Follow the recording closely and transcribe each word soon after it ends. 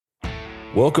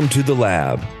Welcome to The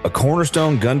Lab, a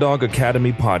Cornerstone Gundog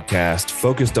Academy podcast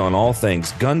focused on all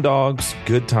things gun dogs,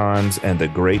 good times, and the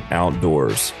great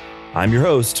outdoors. I'm your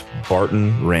host,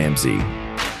 Barton Ramsey.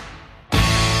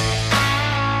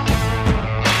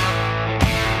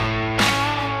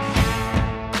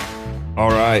 All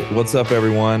right, what's up,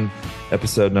 everyone?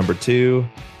 Episode number 2.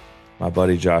 My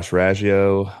buddy Josh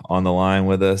Raggio on the line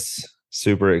with us.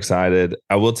 Super excited.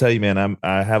 I will tell you, man,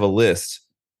 I have a list.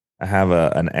 I have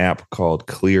an app called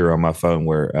Clear on my phone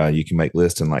where you can make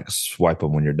lists and like swipe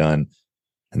them when you're done.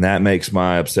 And that makes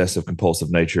my obsessive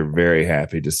compulsive nature very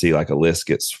happy to see like a list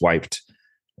get swiped.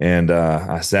 And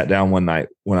I sat down one night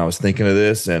when I was thinking of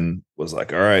this and was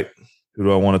like, all right, who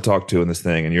do I want to talk to in this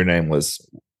thing? And your name was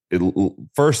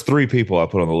first 3 people I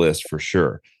put on the list for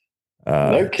sure.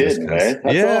 No kidding, man.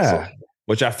 That's awesome.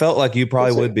 Which I felt like you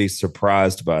probably would be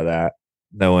surprised by that,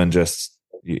 knowing just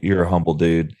you're a humble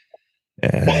dude.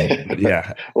 And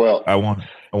yeah, well, I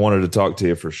wanted to talk to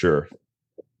you for sure.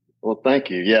 Well,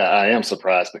 thank you. Yeah, I am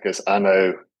surprised because I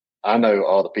know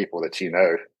all the people that you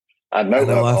know. I know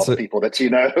all the people that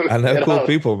you know. I know cool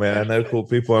people, man. I know cool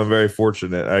people. I'm very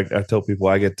fortunate. I tell people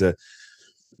I get to,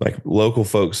 like, local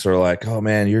folks are like, "Oh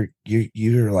man, you're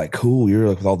like cool. You're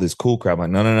like with all this cool crap."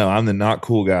 I'm like, no. I'm the not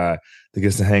cool guy that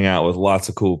gets to hang out with lots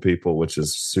of cool people, which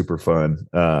is super fun.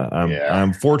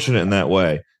 I'm fortunate in that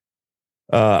way.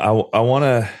 I want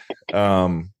to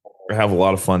have a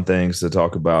lot of fun things to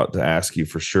talk about, to ask you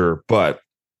for sure. But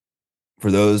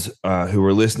for those who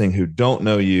are listening who don't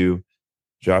know you,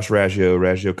 Josh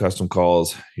Raggio Custom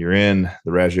Calls, you're in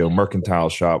the Raggio Mercantile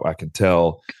Shop, I can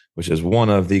tell, which is one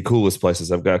of the coolest places.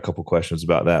 I've got a couple questions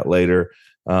about that later.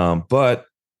 But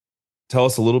tell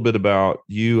us a little bit about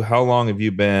you. How long have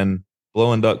you been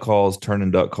blowing duck calls,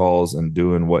 turning duck calls, and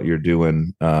doing what you're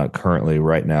doing currently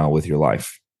right now with your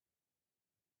life?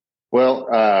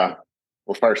 Well,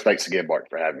 first, thanks again, Bart,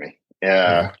 for having me.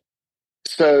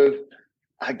 So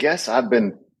I guess I've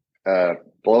been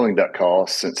blowing duck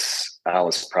calls since I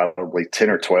was probably 10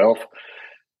 or 12.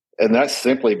 And that's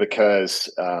simply because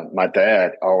my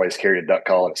dad always carried a duck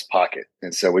call in his pocket.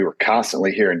 And so we were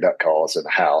constantly hearing duck calls in the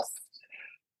house.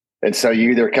 And so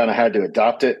you either kind of had to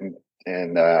adopt it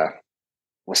and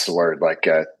what's the word? Like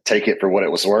take it for what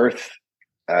it was worth,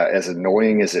 as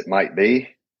annoying as it might be.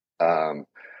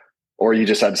 Or you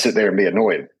just had to sit there and be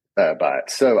annoyed by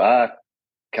it. So I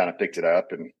kind of picked it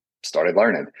up and started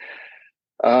learning.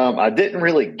 I didn't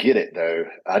really get it, though.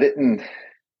 I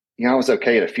was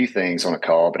okay at a few things on a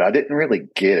call, but I didn't really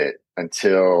get it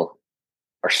until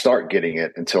I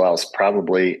was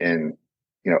probably in,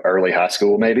 early high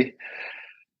school, maybe.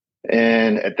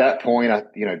 And at that point,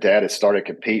 Dad had started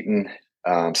competing.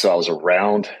 So I was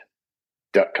around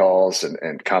duck calls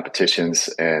and competitions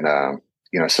and,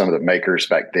 some of the makers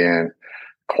back then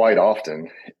quite often.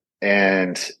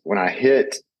 And when I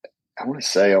want to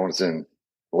say I was in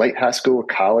late high school,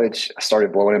 college, I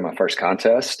started blowing in my first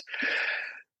contest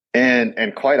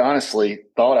and quite honestly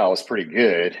thought I was pretty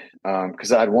good.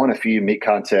 Cause I'd won a few meet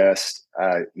contests.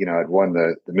 I'd won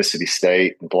the Mississippi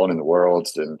State and blown in the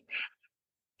worlds. So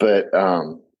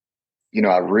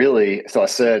I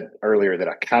said earlier that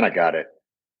I kind of got it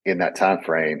in that time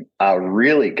frame. I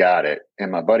really got it.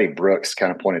 And my buddy Brooks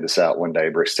kind of pointed this out one day,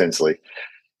 Brooks Tinsley,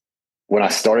 when I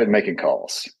started making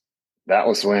calls. That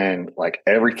was when like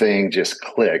everything just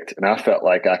clicked. And I felt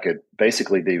like I could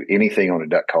basically do anything on a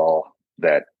duck call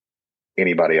that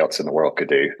anybody else in the world could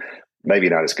do. Maybe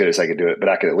not as good as I could do it, but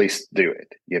I could at least do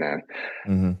it,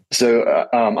 Mm-hmm. So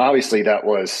obviously that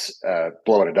was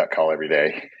blowing a duck call every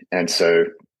day. And so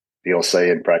the old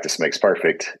saying, practice makes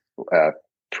perfect,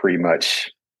 pretty much,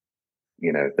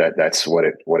 that's what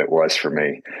it was for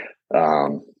me.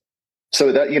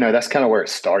 So that, that's kind of where it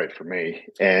started for me.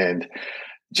 And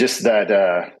just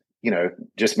that,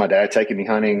 just my dad taking me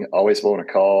hunting, always blowing a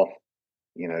call,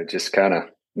 just kind of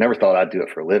never thought I'd do it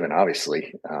for a living,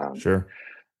 obviously. Sure.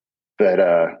 But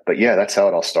yeah, that's how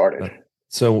it all started.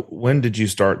 So when did you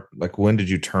start? Like, when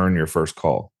did you turn your first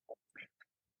call?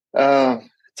 10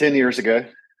 years ago.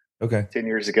 Okay. 10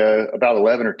 years ago, about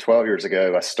 11 or 12 years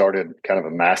ago, I started kind of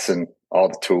amassing all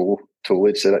the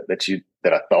toolage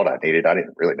that I thought I needed. I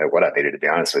didn't really know what I needed, to be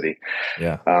honest with you.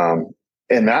 Yeah.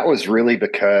 And that was really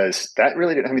because that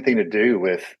really didn't have anything to do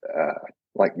with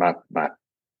like my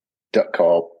duck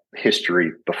call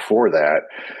history before that.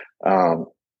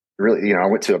 Really, I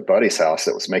went to a buddy's house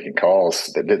that was making calls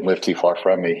that didn't live too far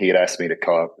from me. He had asked me to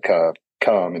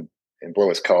come and blow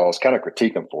his calls, kind of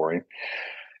critique them for him.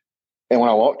 And when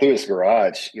I walked through his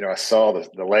garage, I saw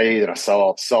the lathe and I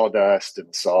saw sawdust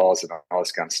and saws and all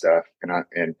this kind of stuff. And I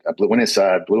went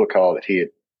inside, blew a call that he had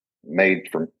made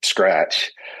from scratch.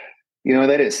 They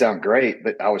didn't sound great,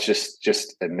 but I was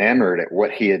just enamored at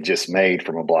what he had just made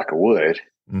from a block of wood.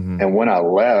 Mm-hmm. And when I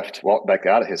left, walked back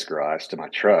out of his garage to my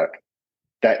truck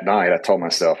that night, I told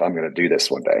myself, I'm going to do this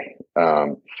one day.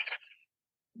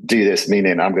 Do this,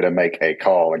 meaning I'm going to make a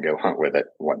call and go hunt with it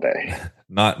one day.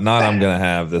 Not I'm going to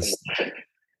have this,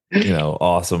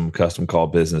 awesome custom call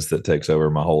business that takes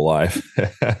over my whole life.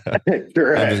 I'm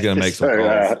just going to make some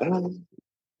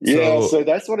calls. So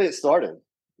that's when it started.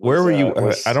 Where were you?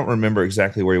 I don't remember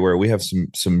exactly where you were. We have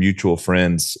some mutual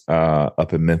friends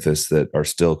up in Memphis that are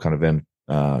still kind of in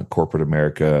corporate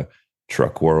America,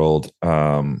 truck world.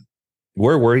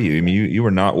 Where were you? I mean, you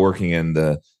were not working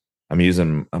in I'm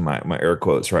using my air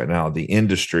quotes right now, the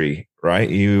industry, right?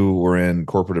 You were in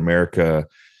corporate America.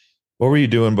 What were you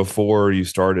doing before you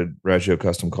started Raggio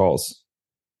Custom Calls?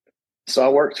 So I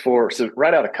worked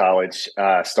right out of college,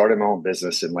 started my own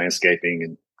business in landscaping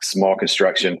and small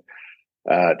construction.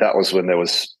 That was when there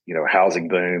was, housing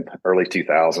boom, early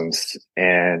 2000s.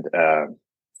 And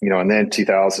then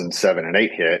 2007 and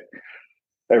 8 hit,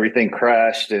 everything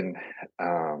crashed. And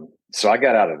so I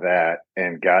got out of that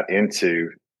and got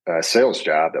into a sales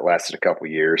job that lasted a couple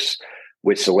of years,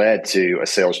 which led to a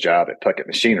sales job at Puckett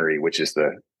Machinery, which is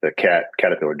the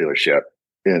Caterpillar dealership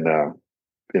in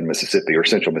Mississippi, or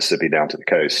central Mississippi down to the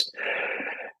coast.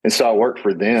 And so I worked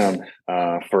for them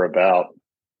for I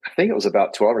think it was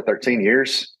about 12 or 13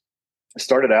 years. I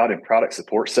started out in product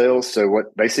support sales. So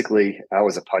basically I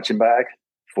was a punching bag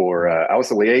I was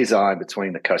the liaison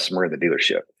between the customer and the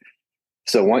dealership.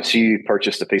 So once you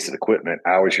purchased a piece of equipment,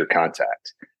 I was your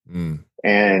contact.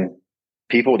 And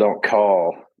people don't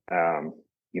call, they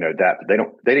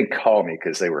didn't call me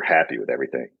because they were happy with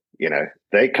everything.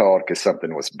 They called because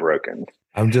something was broken.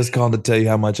 I'm just calling to tell you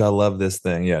how much I love this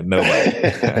thing. Yeah,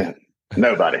 nobody.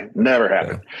 Nobody. Never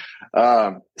happened.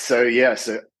 Yeah.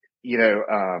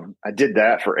 I did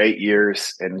that for 8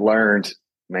 years and learned,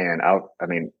 man,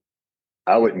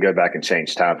 I wouldn't go back and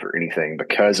change time for anything,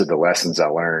 because of the lessons I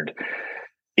learned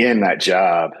in that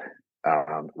job.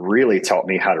 Really taught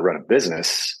me how to run a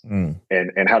business and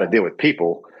how to deal with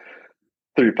people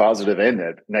through positive and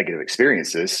negative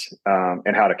experiences,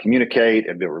 and how to communicate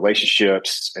and build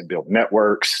relationships and build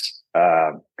networks.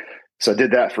 So I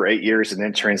did that for 8 years and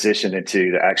then transitioned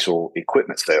into the actual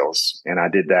equipment sales. And I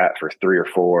did that for 3 or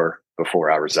 4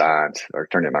 before I resigned or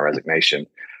turned in my resignation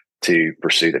to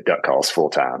pursue the duck calls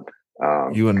full time.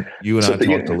 You and I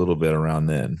talked a little bit around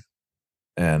then,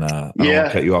 and I don't want to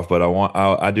cut you off, but I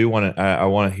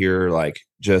want to hear, like,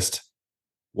 just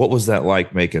what was that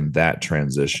like making that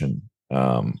transition?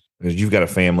 Because you've got a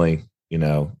family,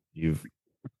 I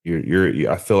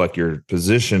feel like your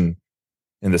position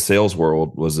in the sales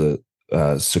world was a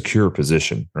secure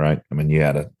position, right? I mean, you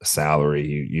had a salary,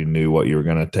 you knew what you were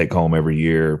going to take home every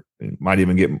year. You might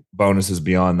even get bonuses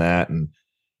beyond that,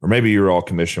 or maybe you were all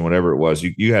commission, whatever it was.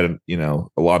 You had a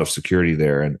lot of security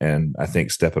there, and I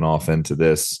think stepping off into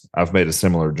this, I've made a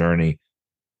similar journey.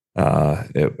 I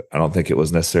don't think it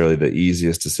was necessarily the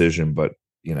easiest decision, but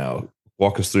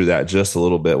walk us through that just a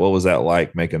little bit. What was that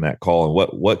like, making that call, and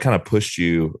what kind of pushed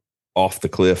you off the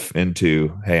cliff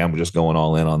into, hey, I'm just going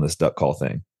all in on this duck call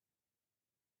thing?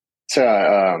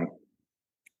 So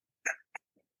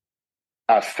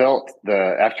I felt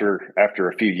after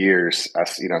a few years, I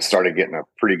started getting a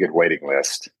pretty good waiting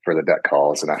list for the duck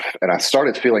calls, and I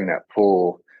started feeling that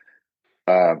pull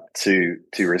to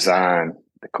resign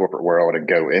the corporate world and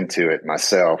go into it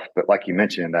myself. But like you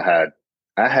mentioned, I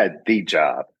had the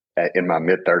job in my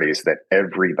mid-30s that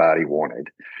everybody wanted,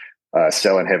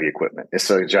 selling heavy equipment. It's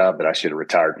a job that I should have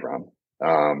retired from.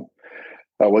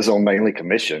 I was on mainly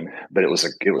commission, but it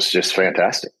was just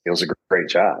fantastic. It was a great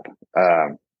job.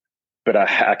 But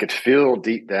I could feel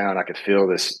deep down, I could feel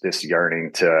this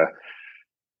yearning to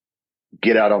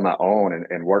get out on my own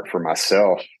and work for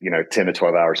myself, 10 to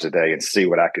 12 hours a day, and see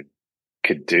what I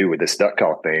could do with this duck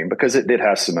call thing, because it did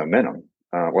have some momentum.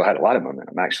 It had a lot of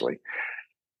momentum, actually.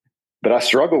 But I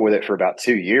struggled with it for about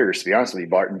 2 years, to be honest with you,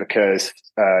 Barton, because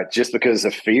because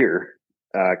of fear.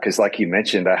 Because like you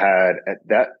mentioned, at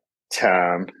that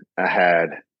time, I had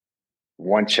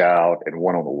one child and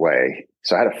one on the way.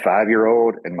 So I had a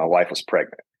 5-year-old and my wife was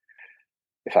pregnant,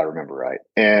 if I remember right.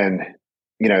 And,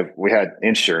 we had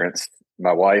insurance.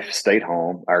 My wife stayed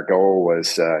home. Our goal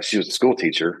was, she was a school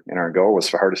teacher, and our goal was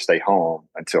for her to stay home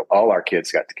until all our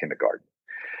kids got to kindergarten.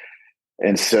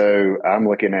 And so I'm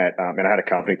looking at, and I had a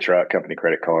company truck, company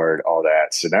credit card, all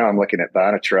that. So now I'm looking at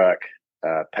buying a truck,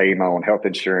 paying my own health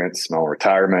insurance, my own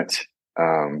retirement,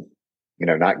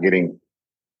 not getting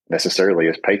necessarily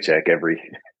a paycheck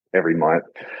every month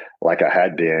like I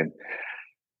had been.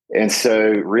 And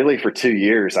so really for 2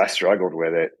 years, I struggled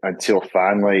with it until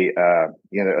finally,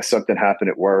 something happened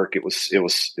at work. It was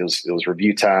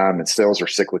review time, and sales are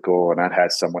cyclical. And I'd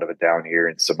had somewhat of a down year,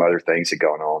 and some other things had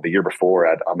gone on. The year before,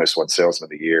 I'd almost won Salesman of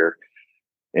the Year.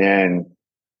 And,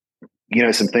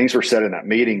 some things were said in that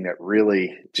meeting that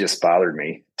really just bothered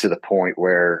me to the point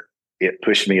where it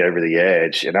pushed me over the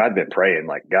edge. And I'd been praying,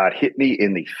 like, God, hit me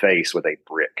in the face with a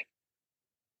brick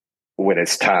when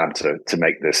it's time to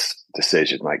make this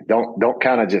decision. Like, don't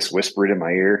kind of just whisper it in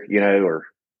my ear, or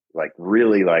like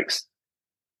really like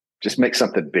just make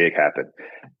something big happen.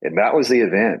 And that was the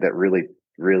event that really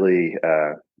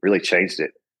changed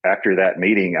it. After that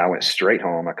meeting, I went straight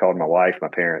home. I called my wife, my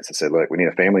parents. I said, look, we need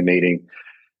a family meeting.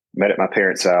 Met at my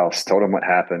parents' house, told them what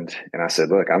happened. And I said,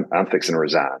 look, I'm fixing to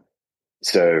resign.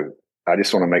 So I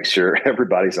just want to make sure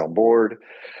everybody's on board.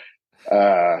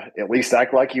 At least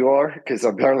act like you are, because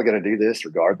I'm probably going to do this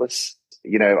regardless.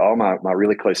 All my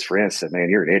really close friends said, man,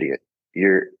 you're an idiot.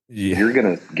 You're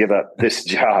going to give up this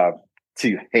job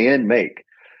to hand make,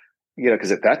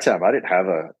 because at that time I didn't have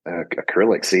a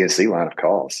acrylic CNC line of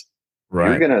calls.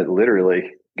 Right. You're going to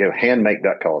literally go hand make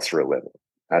duck calls for a living.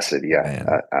 I said,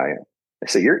 yeah, I am. They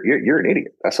said, you're an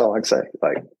idiot. That's all I can say.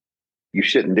 Like, you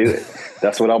shouldn't do it.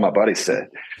 That's what all my buddies said.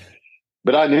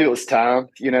 But I knew it was time,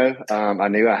 I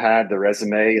knew I had the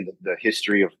resume and the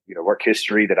history of, work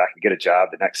history, that I could get a job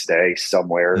the next day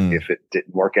somewhere if it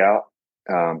didn't work out.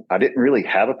 I didn't really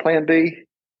have a plan B,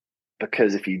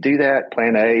 because if you do that,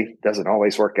 plan A doesn't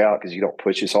always work out because you don't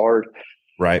push as hard.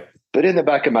 Right. But in the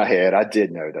back of my head, I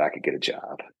did know that I could get a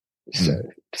job.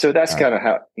 So that's kind of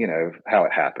how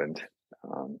it happened.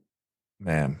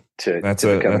 Man, to that's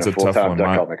become a full-time tough one.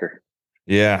 duck call maker.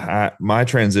 Yeah, my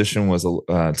transition was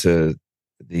to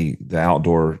the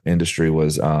outdoor industry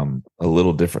was a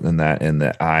little different than that, in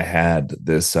that I had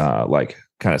this like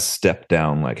kind of step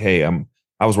down. Like, hey,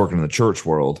 I was working in the church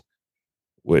world,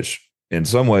 which in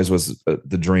some ways was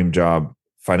the dream job.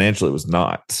 Financially, it was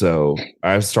not. So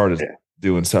I started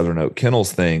doing Southern Oak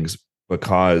Kennels things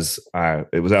because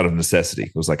it was out of necessity.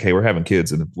 It was like, hey, we're having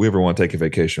kids, and if we ever want to take a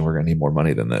vacation, we're going to need more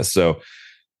money than this. So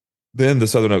then the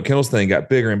Southern Oak Kennels thing got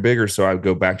bigger and bigger. So I'd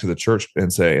go back to the church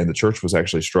and say, and the church was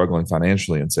actually struggling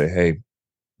financially, and say, hey,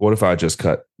 what if I just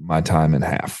cut my time in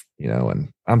half,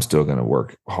 and I'm still going to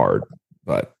work hard,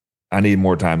 but I need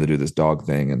more time to do this dog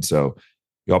thing. And so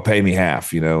y'all pay me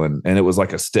half, and it was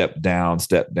like a step down,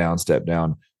 step down, step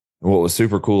down. And what was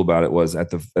super cool about it was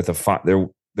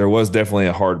there was definitely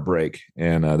a hard break,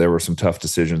 and there were some tough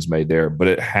decisions made there, but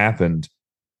it happened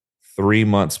 3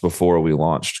 months before we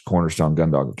launched Cornerstone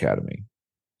Gun Dog Academy.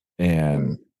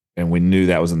 And we knew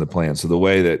that was in the plan. So the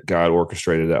way that God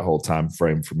orchestrated that whole time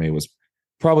frame for me was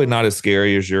probably not as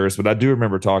scary as yours, but I do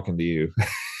remember talking to you.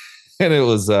 And it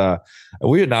was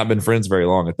we had not been friends very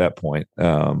long at that point.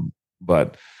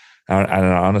 But I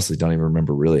honestly don't even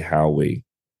remember really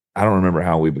I don't remember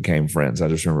how we became friends. I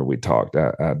just remember we talked.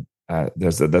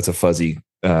 That's a fuzzy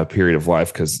period of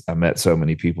life, because I met so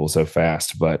many people so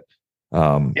fast. But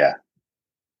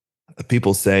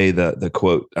people say the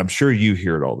quote, I'm sure you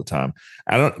hear it all the time.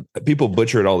 People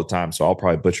butcher it all the time, so I'll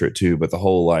probably butcher it too. But the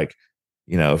whole, like,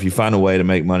 if you find a way to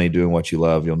make money doing what you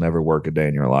love, you'll never work a day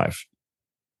in your life.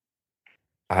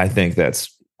 I think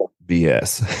that's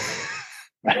BS.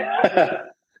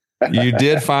 You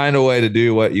did find a way to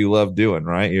do what you love doing,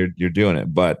 right? You're doing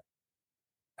it, but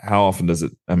how often does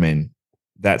it? I mean,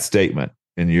 that statement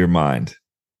in your mind,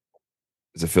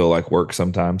 does it feel like work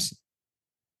sometimes?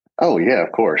 Oh yeah,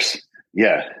 of course.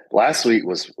 Yeah, last week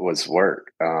was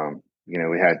work.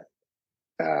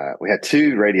 We had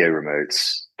 2 radio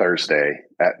remotes Thursday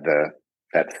at the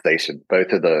station.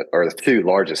 Both of the 2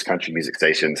 largest country music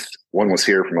stations. One was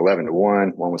here from 11 to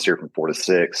 1. One was here from 4 to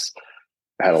 6.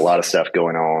 I had a lot of stuff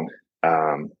going on.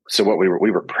 So what we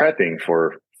were prepping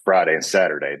for Friday and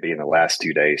Saturday being the last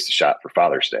 2 days to shop for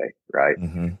Father's Day, right?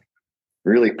 Mm-hmm.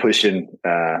 Really pushing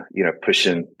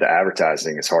the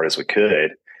advertising as hard as we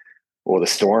could. Well, the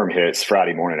storm hits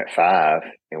Friday morning at 5,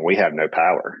 and we have no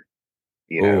power.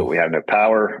 We have no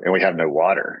power, and we have no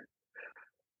water.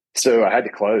 So I had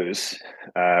to close.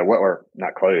 Or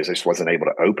not close. I just wasn't able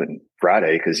to open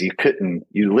Friday because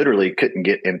you literally couldn't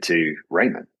get into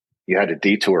Raymond. You had to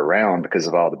detour around because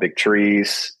of all the big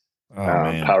trees,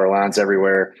 power lines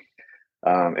everywhere.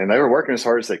 And they were working as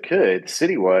hard as they could. The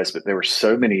city was, but there were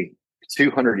so many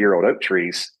 200-year-old oak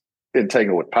trees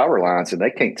entangled with power lines, and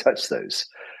they can't touch those.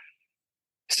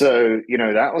 So,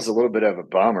 that was a little bit of a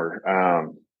bummer.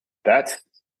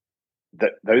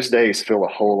 Those days feel a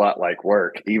whole lot like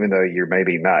work, even though you're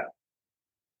maybe not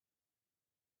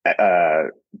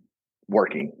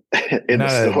working in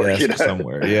the store,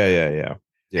 somewhere. Yeah.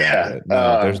 Yeah.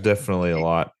 No, there's definitely a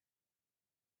lot.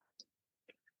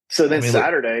 So I then mean, look,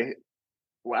 Saturday,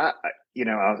 well,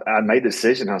 I made the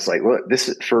decision. I was like, look, this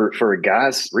is for a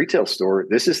guy's retail store.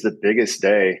 This is the biggest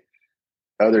day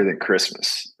other than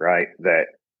Christmas, right? That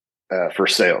for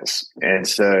sales. And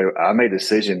so I made a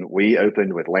decision. We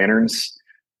opened with lanterns.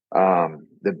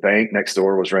 The bank next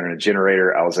door was running a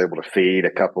generator. I was able to feed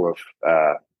a couple of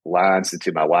lines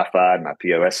into my Wi-Fi and my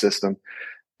POS system.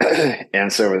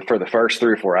 And so for the first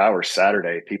 3 or 4 hours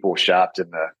Saturday, people shopped in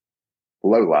the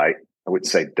low light. I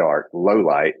wouldn't say dark, low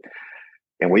light.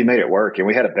 And we made it work. And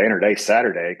we had a banner day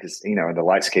Saturday because, the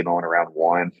lights came on around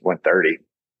 1:30.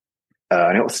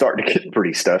 And it was starting to get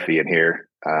pretty stuffy in here.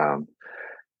 And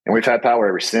we've had power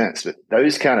ever since. But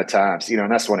those kind of times,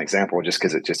 and that's one example just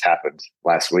because it just happened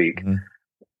last week mhm.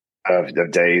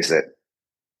 of days that,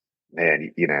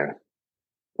 man,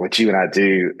 what you and I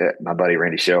do, my buddy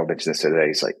Randy Shell mentioned this today.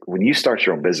 He's like, when you start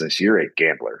your own business, you're a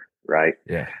gambler, right?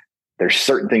 Yeah. There's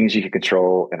certain things you can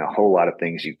control and a whole lot of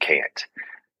things you can't.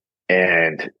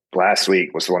 And last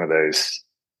week was one of those,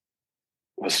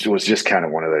 was just kind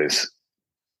of one of those,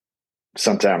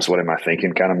 sometimes what am I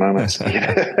thinking kind of moments,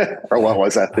 or what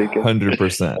was I thinking?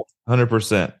 100%.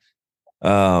 100%.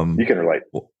 You can relate.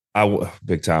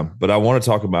 Big time. But I want to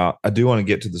talk about, I do want to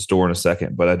get to the store in a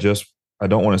second, but I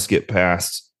don't want to skip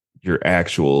past your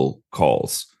actual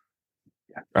calls.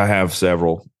 Yeah. I have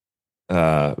several.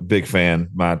 Big fan.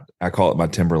 I call it my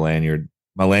timber lanyard.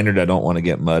 My lanyard, I don't want to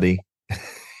get muddy.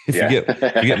 If you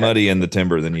get muddy in the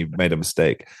timber, then you've made a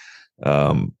mistake.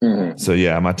 So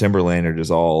yeah, my timber lanyard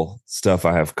is all stuff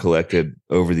I have collected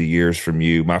over the years from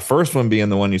you. My first one being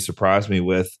the one you surprised me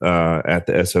with at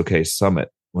the SOK Summit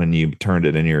when you turned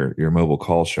it in your mobile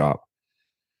call shop,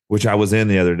 which I was in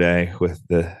the other day with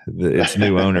its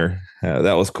new owner.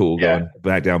 That was cool going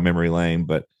back down memory lane.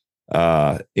 But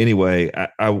anyway,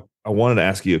 I wanted to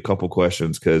ask you a couple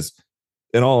questions because,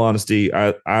 in all honesty,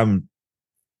 I'm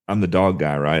the dog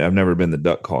guy, right? I've never been the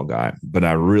duck call guy, but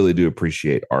I really do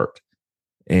appreciate art.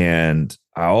 And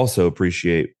I also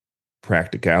appreciate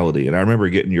practicality. And I remember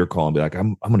getting your call and be like,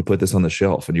 I'm going to put this on the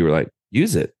shelf. And you were like,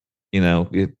 use it, go.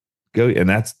 And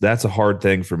that's a hard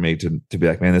thing for me to be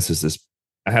like, man,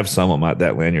 I have some on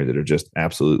that lanyard that are just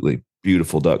absolutely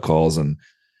beautiful duck calls and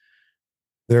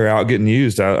they're out getting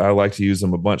used. I like to use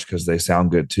them a bunch because they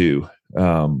sound good too.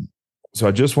 So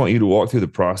I just want you to walk through the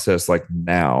process, like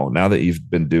now that you've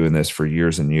been doing this for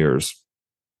years and years,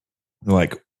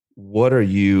 like, what are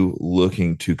you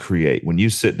looking to create when you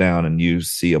sit down and you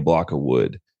see a block of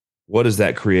wood? What is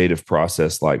that creative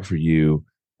process like for you?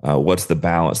 What's the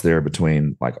balance there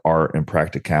between like art and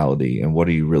practicality, and what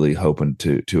are you really hoping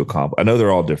to accomplish? I know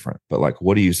they're all different, but like,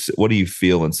 what do you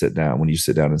feel and sit down when you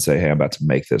sit down and say, "Hey, I'm about to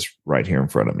make this right here in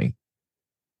front of me"?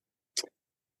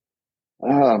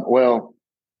 Well,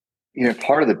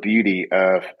 part of the beauty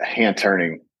of hand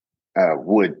turning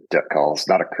wood duck calls,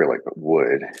 not acrylic, but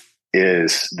wood,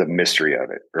 is the mystery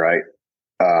of it, right?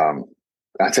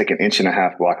 I take an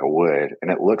 1.5-inch block of wood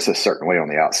and it looks a certain way on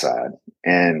the outside.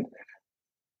 And,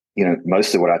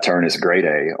 most of what I turn is grade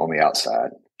A on the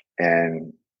outside.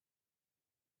 And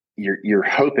you're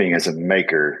hoping as a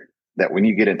maker that when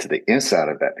you get into the inside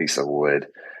of that piece of wood,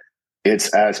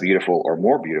 it's as beautiful or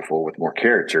more beautiful with more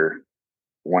character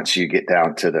once you get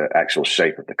down to the actual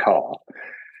shape of the call.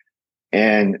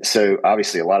 And so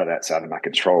obviously a lot of that's out of my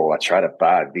control. I try to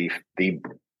buy the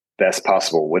best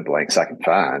possible wood blanks I can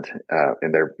find.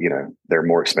 And they're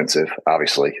more expensive,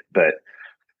 obviously, but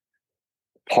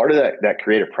part of that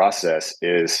creative process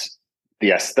is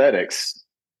the aesthetics,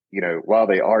 while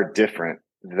they are different,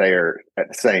 they're at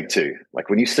the same too. Like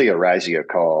when you see a Raggio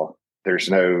call, there's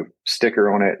no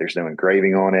sticker on it. There's no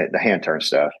engraving on it, the hand turn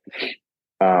stuff.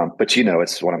 But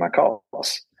it's one of my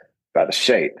calls by the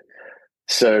shape.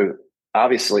 So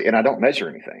obviously, and I don't measure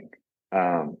anything.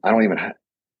 I don't even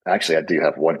actually, I do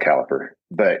have one caliper,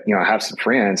 but I have some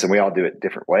friends and we all do it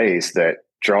different ways that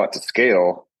draw it to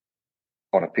scale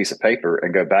on a piece of paper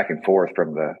and go back and forth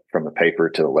from the paper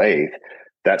to the lathe.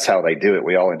 That's how they do it.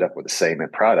 We all end up with the same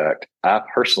end product. I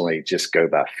personally just go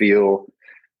by feel.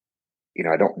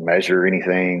 I don't measure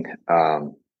anything.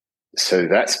 So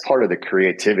that's part of the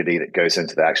creativity that goes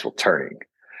into the actual turning.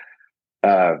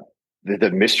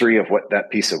 The mystery of what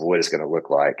that piece of wood is going to look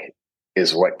like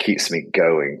is what keeps me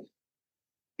going,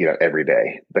 every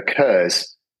day.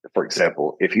 Because, for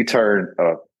example, if you turn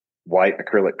a white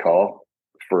acrylic call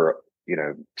for,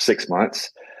 6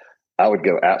 months, I would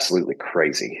go absolutely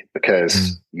crazy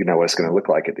because you know what it's going to look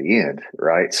like at the end,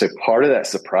 right? So part of that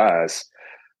surprise,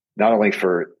 not only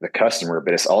for the customer,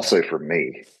 but it's also for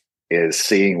me, is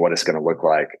seeing what it's going to look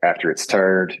like after it's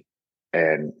turned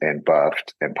and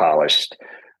buffed and polished.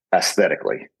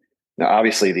 aesthetically. Now,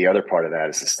 obviously, the other part of that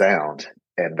is the sound,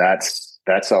 and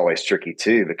that's always tricky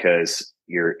too because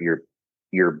your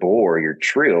bore, your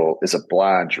trill is a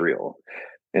blind drill,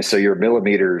 and so your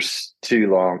millimeters too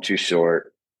long, too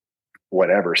short,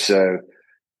 whatever. So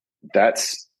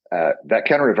that's that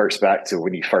kind of reverts back to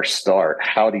when you first start.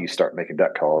 How do you start making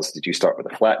duck calls? Did you start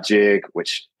with a flat jig,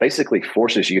 which basically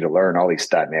forces you to learn all these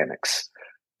dynamics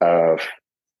of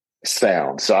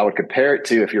sound? So I would compare it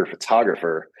to if you're a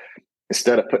photographer,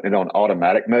 instead of putting it on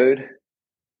automatic mode,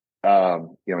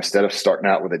 instead of starting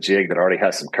out with a jig that already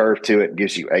has some curve to it and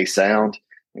gives you a sound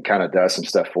and kind of does some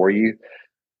stuff for you.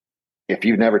 If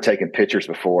you've never taken pictures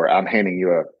before, I'm handing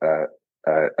you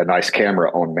a nice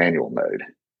camera on manual mode.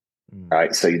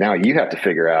 Right. So now you have to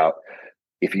figure out,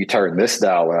 if you turn this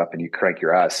dial up and you crank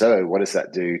your ISO, what does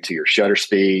that do to your shutter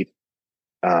speed,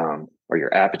 or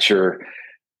your aperture?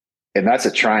 And that's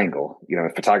a triangle.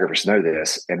 Photographers know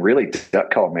this. And really,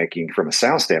 duck call making from a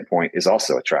sound standpoint is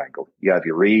also a triangle. You have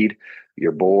your reed,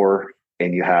 your bore,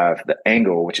 and you have the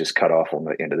angle, which is cut off on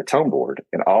the end of the tone board.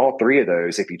 And all three of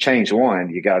those, if you change one,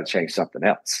 you got to change something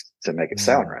else to make it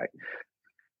sound right.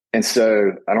 And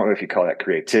so I don't know if you call that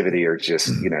creativity or just,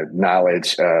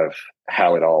 knowledge of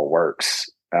how it all works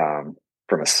from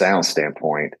a sound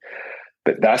standpoint.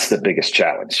 But that's the biggest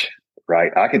challenge,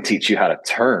 right? I can teach you how to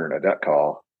turn a duck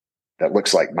call that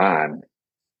looks like mine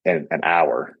in an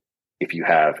hour if you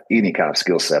have any kind of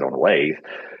skill set on a lathe.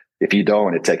 If you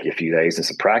don't, it'd take you a few days and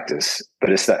some practice. But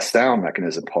it's that sound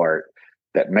mechanism part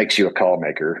that makes you a call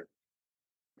maker,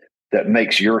 that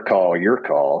makes your call your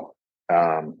call.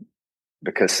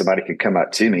 Because somebody can come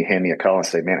up to me, hand me a call and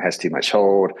say, man, it has too much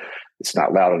hold. It's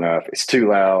not loud enough. It's too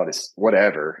loud. It's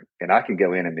whatever. And I can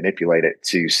go in and manipulate it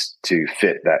to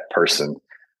fit that person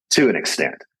to an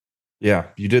extent. Yeah.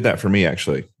 You did that for me,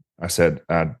 actually. I said,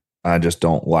 I just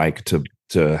don't like to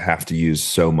have to use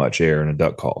so much air in a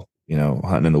duck call.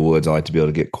 Hunting in the woods, I like to be able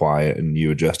to get quiet, and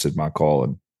you adjusted my call.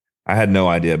 And I had no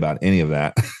idea about any of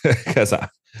that because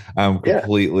I'm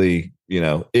completely,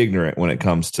 ignorant when it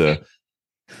comes to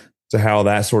how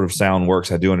that sort of sound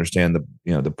works. I do understand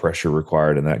the pressure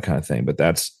required and that kind of thing, but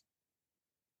that's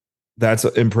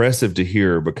impressive to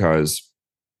hear, because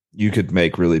you could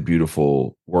make really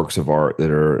beautiful works of art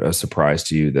that are a surprise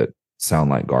to you that sound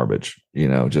like garbage,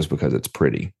 just because it's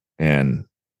pretty, and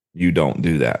you don't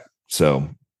do that. So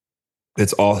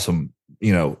it's awesome,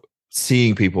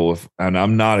 seeing people and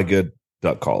I'm not a good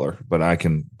duck caller, but I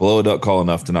can blow a duck call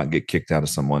enough to not get kicked out of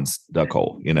someone's duck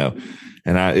hole,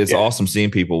 and it's awesome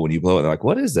seeing people when you blow it. They're like,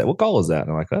 what is that? What call is that?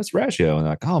 And I'm like, that's Raggio. And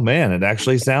they're like, oh man, it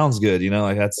actually sounds good.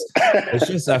 It's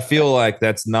just, I feel like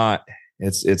that's not,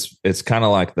 it's kind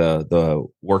of like the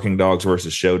working dogs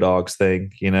versus show dogs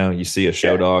thing. You see a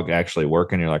show dog actually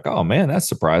working. You're like, oh man, that's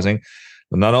surprising.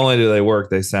 But not only do they work,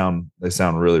 they sound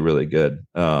really, really good.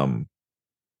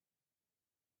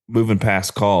 Moving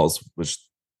past calls, which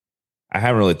I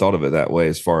haven't really thought of it that way,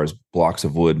 as far as blocks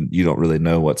of wood, you don't really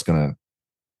know what's going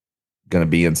to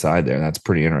be inside there. And that's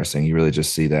pretty interesting. You really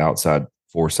just see the outside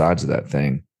four sides of that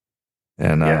thing.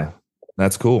 And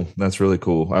that's cool. That's really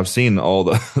cool. I've seen all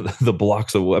the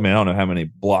blocks of wood. I mean, I don't know how many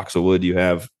blocks of wood you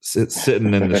have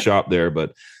sitting in the shop there,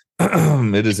 but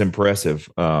it is impressive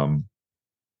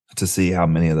to see how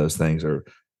many of those things are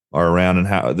around, and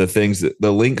how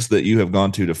the links that you have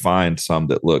gone to find some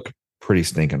that look pretty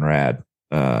stinking rad.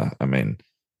 I mean,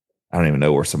 I don't even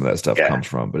know where some of that stuff comes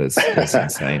from, but it's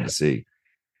insane to see.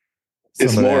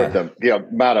 It's more of the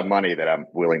amount of money that I'm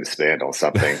willing to spend on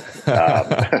something,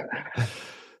 to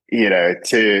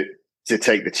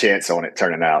take the chance on it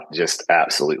turning out just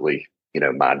absolutely,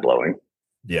 mind blowing.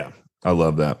 Yeah. I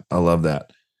love that.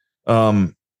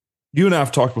 You and I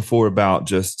have talked before about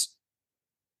just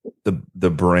the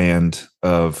brand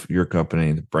of your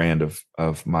company, the brand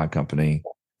of my company.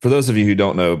 For those of you who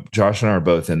don't know, Josh and I are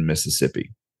both in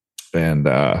Mississippi, and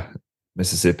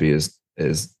Mississippi is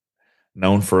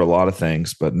known for a lot of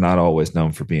things, but not always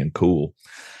known for being cool.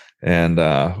 And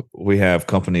we have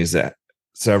companies that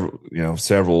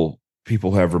several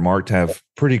people have remarked have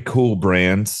pretty cool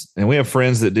brands, and we have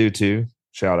friends that do too.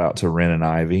 Shout out to Ren and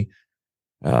Ivy.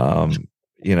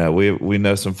 We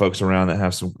know some folks around that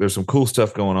have there's some cool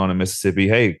stuff going on in Mississippi.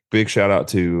 Hey, big shout out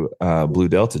to Blue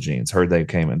Delta Jeans. Heard they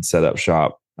came and set up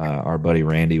shop. Our buddy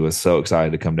Randy was so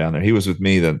excited to come down there. He was with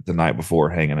me the night before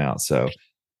hanging out. So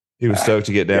he was stoked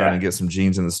to get down and get some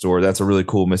jeans in the store. That's a really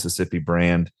cool Mississippi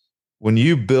brand. When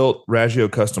you built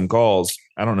Raggio Custom Calls,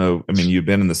 I don't know. I mean, you've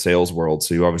been in the sales world,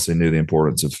 so you obviously knew the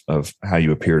importance of how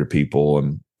you appear to people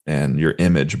and your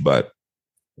image. But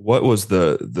what was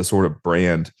the sort of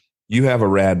brand? You have a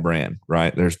rad brand,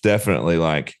 right? There's definitely,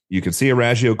 like, you can see a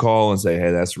Raggio call and say,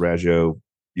 hey, that's Raggio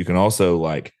you can also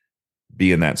like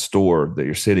be in that store that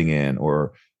you're sitting in,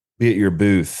 or be at your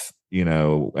booth, you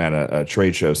know, at a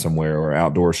trade show somewhere or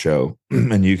outdoor show,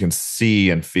 and you can see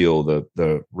and feel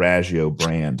the Raggio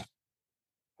brand.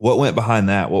 What went behind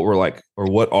that? What were like, or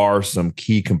what are some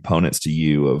key components to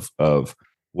you of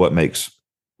what makes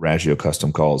Raggio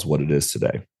Custom Calls what it is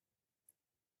today?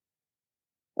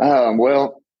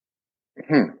 Well,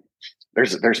 hmm,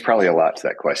 there's probably a lot to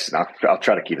that question. I'll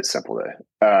try to keep it simple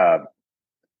though.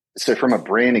 So from a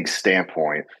branding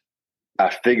standpoint, I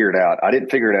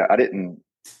didn't figure it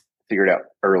out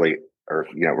early, or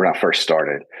when I first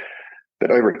started.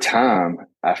 But over time,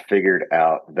 I figured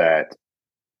out that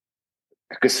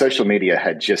because social media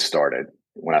had just started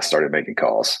when I started making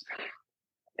calls,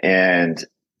 and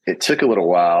it took a little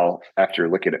while after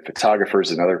looking at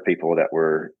photographers and other people that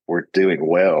were doing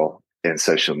well in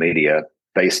social media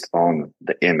based on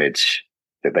the image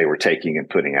that they were taking and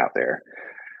putting out there.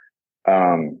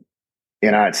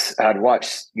 And I'd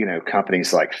watched,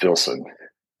 companies like Filson,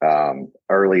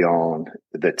 early on,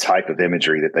 the type of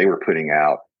imagery that they were putting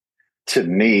out. To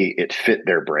me, it fit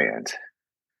their brand.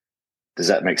 Does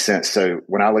that make sense? So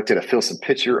when I looked at a Filson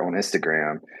picture on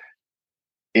Instagram,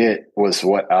 it was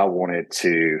what I wanted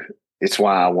to. It's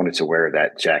why I wanted to wear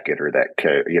that jacket or that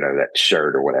coat, that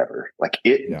shirt or whatever. Like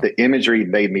the imagery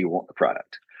made me want the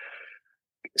product.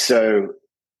 So,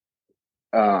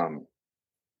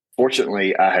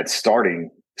 fortunately, I had started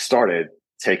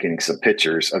taking some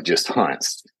pictures of just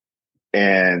hunts,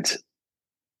 and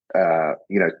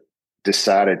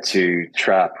decided to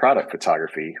try product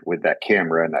photography with that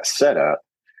camera and that setup,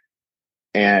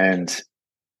 and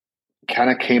kind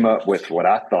of came up with what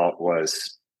I thought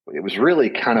was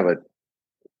really kind of a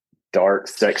dark,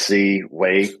 sexy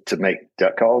way to make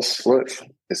duck calls look.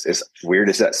 As weird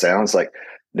as that sounds, like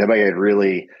nobody had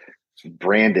really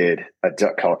branded a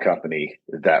duck call company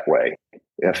that way,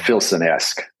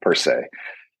 Filson-esque per se.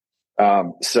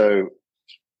 So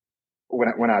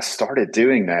when I started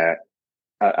doing that,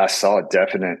 I saw a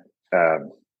definite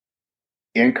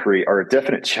increase, or a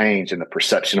definite change in the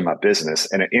perception of my business,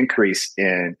 and an increase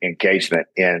in engagement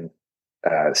in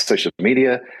social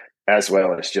media, as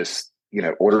well as just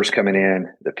orders coming in,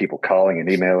 the people calling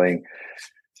and emailing.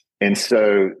 And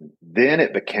so then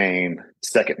it became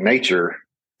second nature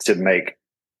to make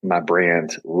my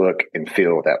brand look and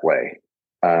feel that way.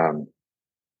 And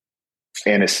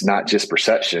it's not just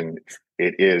perception,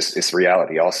 it's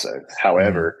reality also.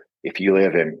 However, if you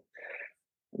live in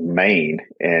Maine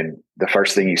and the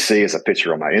first thing you see is a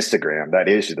picture on my Instagram, that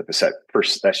is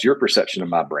that's your perception of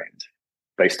my brand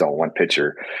based on one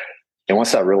picture. And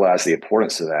once I realized the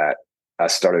importance of that, I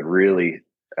started really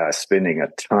spending a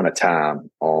ton of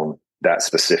time on that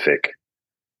specific,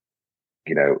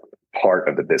 part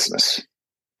of the business.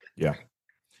 Yeah,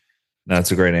 no,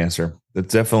 that's a great answer.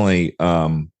 It's definitely,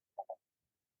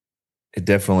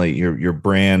 your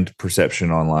brand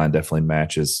perception online definitely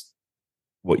matches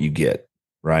what you get,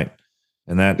 right?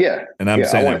 And that, and I'm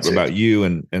saying that about you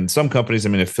and some companies. I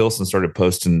mean, if Filson started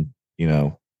posting,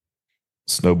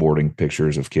 snowboarding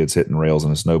pictures of kids hitting rails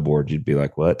on a snowboard, you'd be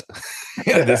like, what?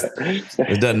 It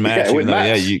doesn't match. Even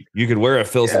though, you could wear a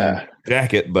Filson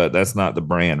jacket, but that's not the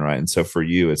brand, right? And so for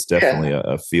you, it's definitely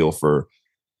a feel for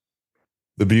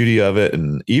the beauty of it.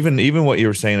 And even what you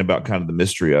were saying about kind of the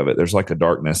mystery of it, there's like a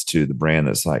darkness to the brand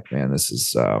that's like, man, this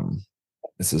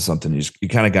is something you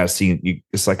kind of got to see.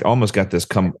 It's like almost got this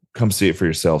come see it for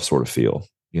yourself sort of feel,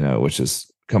 which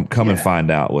is come and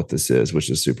find out what this is, which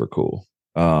is super cool.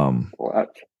 Well, I'm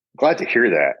glad to hear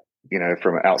that,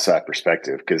 from an outside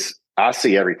perspective, because I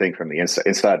see everything from the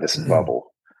inside this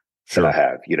bubble that I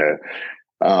have,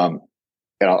 and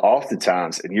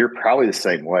oftentimes, and you're probably the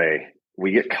same way,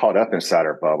 we get caught up inside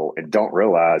our bubble and don't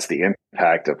realize the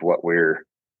impact of what we're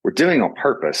doing on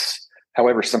purpose.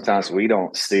 However, sometimes we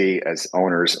don't see, as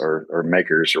owners or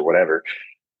makers or whatever,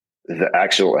 the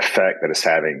actual effect that it's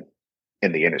having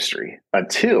in the industry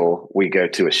until we go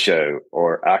to a show,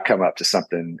 or I come up to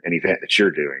an event that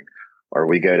you're doing, or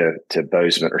we go to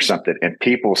Bozeman or something, and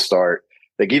people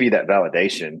they give you that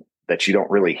validation that you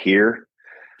don't really hear.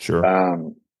 Sure.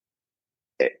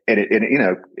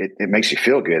 It makes you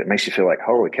feel good. It makes you feel like,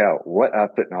 holy cow, what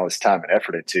I've put all this time and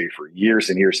effort into for years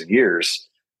and years and years,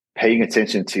 paying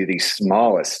attention to the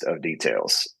smallest of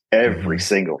details every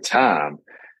single time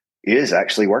is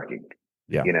actually working.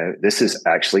 Yeah. This is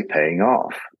actually paying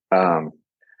off.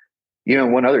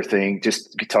 One other thing,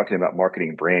 just talking about marketing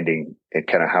and branding and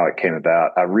kind of how it came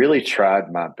about, I really tried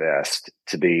my best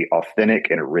to be authentic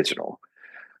and original,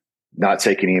 not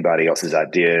taking anybody else's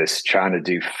ideas, trying to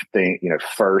do things,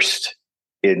 first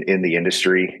in the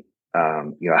industry.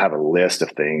 I have a list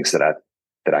of things that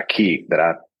that I keep that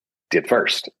I did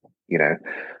first. You know,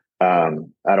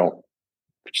 I don't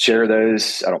share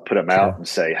those. I don't put them out Sure. and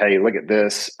say, "Hey, look at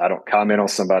this." I don't comment on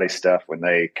somebody's stuff when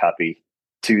they copy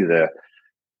to the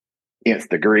nth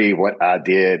degree what I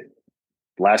did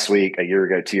last week, a year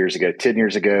ago, 2 years ago, 10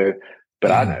 years ago.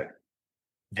 But I know,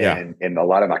 Yeah. and a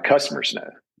lot of my customers know.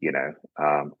 You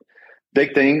know,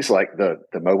 big things like the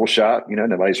mobile shop. You know,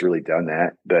 nobody's really done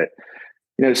that, but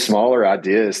smaller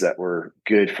ideas that were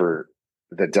good for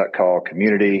the duck call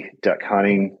community, duck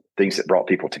hunting, things that brought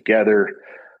people together.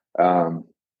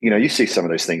 You see some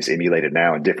of those things emulated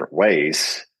now in different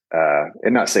ways.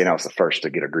 And not saying I was the first to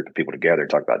get a group of people together and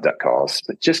talk about duck calls,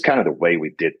 but just kind of the way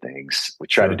we did things. We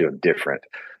tried to do them different,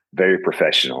 very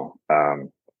professional.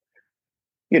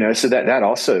 So that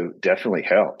also definitely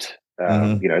helped.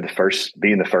 Being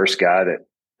the first guy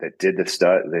that did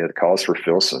the calls for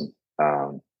Filson.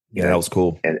 Yeah, that was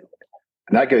cool. And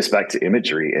that goes back to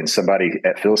imagery and somebody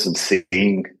at Filson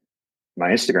seeing my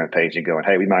Instagram page and going,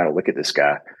 "Hey, we might look at this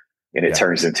guy." And it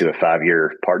turns into a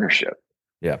 5-year partnership.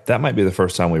 Yeah. That might be the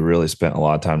first time we really spent a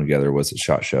lot of time together was at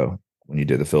SHOT Show when you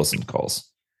did the Filson calls.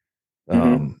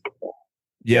 So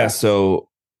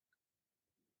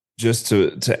just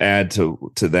to add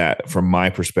to that from my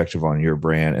perspective on your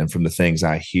brand and from the things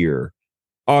I hear,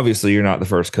 obviously you're not the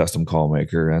first custom call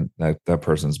maker, and that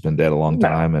person's been dead a long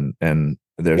time. And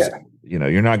there's,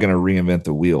 you're not going to reinvent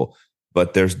the wheel,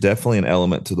 but there's definitely an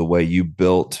element to the way you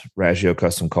built Raggio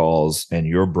Custom Calls and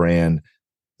your brand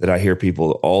that I hear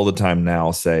people all the time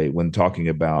now say when talking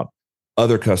about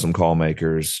other custom call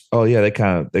makers. Oh yeah, they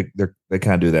kind of do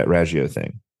that Raggio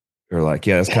thing. They're like,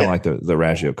 yeah, it's kind of like the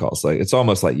Raggio calls. Like it's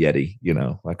almost like Yeti,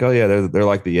 like, oh yeah, they're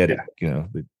like the Yeti,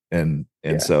 and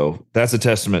so that's a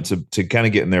testament to kind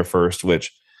of getting there first,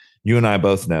 which you and I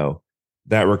both know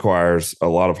that requires a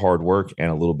lot of hard work and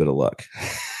a little bit of luck.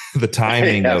 the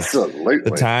timing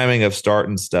of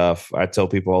starting stuff. I tell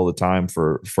people all the time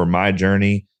for my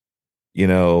journey,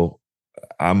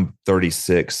 I'm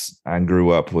 36. I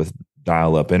grew up with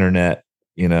dial-up internet.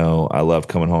 I love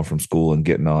coming home from school and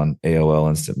getting on AOL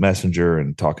Instant Messenger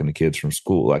and talking to kids from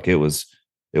school. Like it was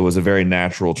a very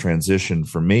natural transition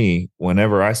for me.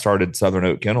 Whenever I started Southern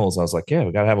Oak Kennels, I was like, yeah,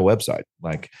 we got to have a website.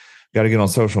 Like, got to get on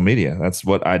social media. That's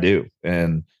what I do.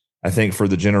 And I think for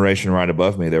the generation right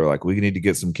above me, they were like, we need to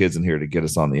get some kids in here to get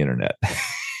us on the internet.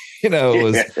 They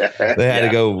had to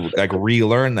go like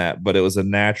relearn that, but it was a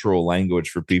natural language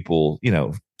for people,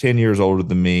 10 years older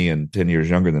than me and 10 years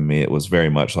younger than me. It was very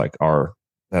much like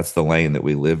that's the lane that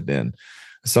we lived in,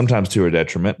 sometimes to our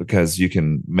detriment because you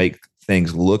can make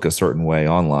things look a certain way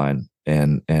online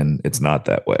and it's not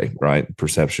that way, right?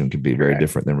 Perception can be very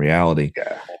different than reality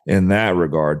in that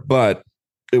regard. But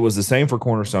it was the same for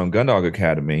Cornerstone Gundog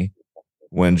Academy.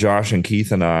 When Josh and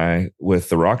Keith and I with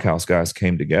the Rock House guys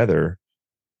came together,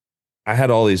 I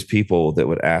had all these people that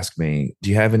would ask me, do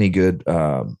you have any good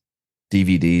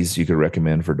DVDs you could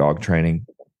recommend for dog training?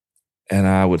 And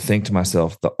I would think to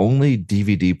myself, the only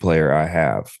DVD player I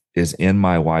have is in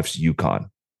my wife's Yukon.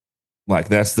 Like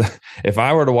if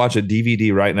I were to watch a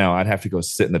DVD right now, I'd have to go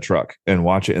sit in the truck and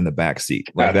watch it in the back seat.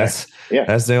 Like that's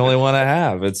the only one I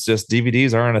have. It's just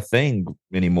DVDs aren't a thing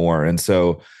anymore. And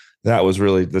so that was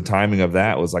really the timing of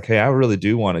that was like, hey, I really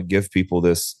do want to give people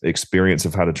this experience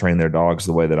of how to train their dogs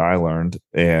the way that I learned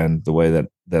and the way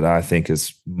that I think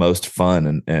is most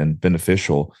fun and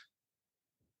beneficial.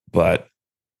 But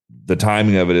the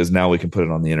timing of it is now we can put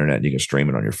it on the internet and you can stream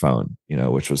it on your phone,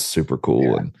 which was super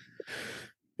cool.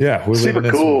 Yeah. And we're super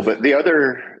cool. But the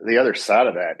other side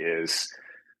of that is,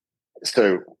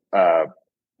 so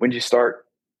when did you start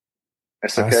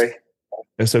SOK?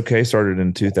 SOK started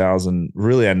in 2000.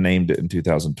 Really, I named it in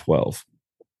 2012.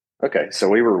 Okay. So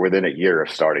we were within a year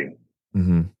of starting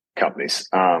companies.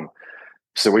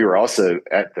 So we were also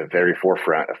at the very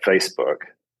forefront of Facebook.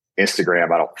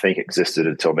 Instagram, I don't think existed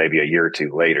until maybe a year or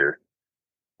two later.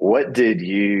 One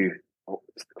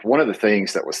of the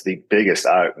things that was the biggest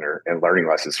eye-opener and learning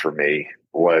lessons for me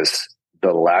was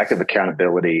the lack of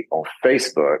accountability on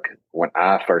Facebook when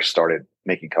I first started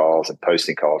making calls and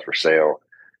posting calls for sale.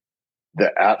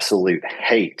 The absolute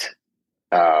hate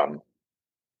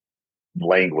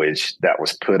language that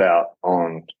was put out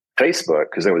on Facebook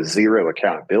because there was zero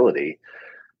accountability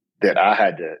that I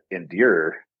had to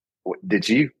endure. Did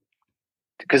you?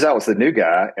 Because I was the new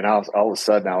guy, and all of a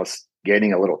sudden I was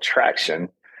gaining a little traction,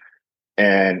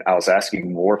 and I was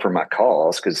asking more for my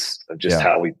calls because of just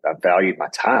how I valued my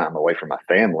time away from my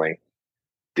family.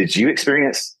 Did you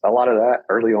experience a lot of that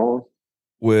early on?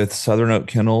 With Southern Oak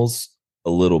Kennels,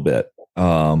 a little bit,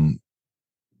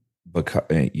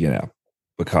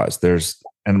 because there's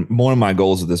and one of my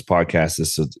goals of this podcast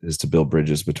is to build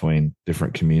bridges between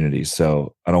different communities.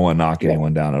 So I don't want to knock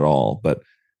anyone down at all, but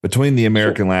between the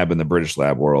American lab and the British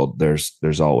lab world,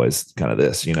 there's always kind of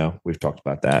this, we've talked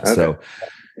about that. Okay. So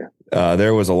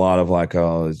there was a lot of like,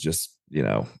 oh, it's just,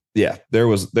 there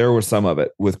was some of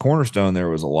it with Cornerstone. There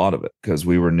was a lot of it because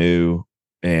we were new,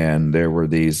 and there were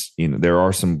these, there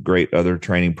are some great other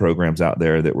training programs out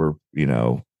there that were,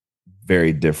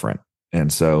 very different.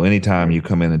 And so anytime you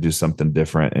come in and do something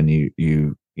different and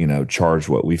you charge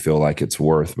what we feel like it's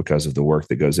worth because of the work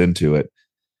that goes into it,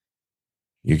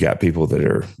 you got people that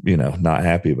are, not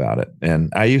happy about it.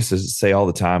 And I used to say all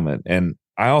the time, and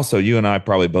I also, you and I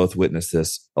probably both witnessed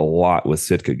this a lot with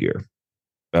Sitka gear.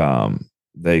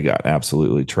 They got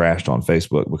absolutely trashed on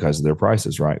Facebook because of their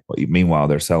prices, right? But meanwhile,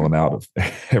 they're selling out of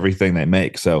everything they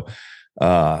make. So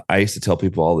I used to tell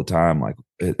people all the time, like,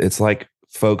 it's like,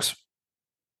 folks,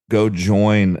 go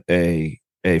join a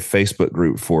Facebook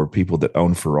group for people that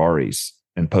own Ferraris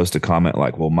and post a comment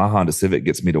like, well, my Honda Civic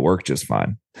gets me to work just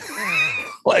fine.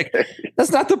 Like,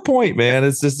 that's not the point, man.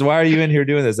 It's just, why are you in here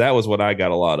doing this? That was what I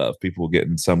got a lot of, people get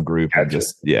in some group and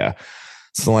just,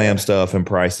 slam stuff and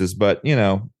prices. But,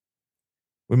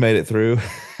 we made it through.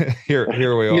 Here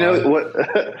we are. You know what?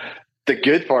 The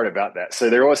good part about that, so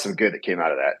there was some good that came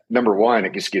out of that. Number one,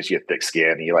 it just gives you a thick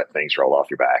skin and you let things roll off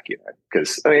your back,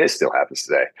 because it still happens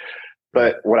today.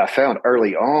 But what I found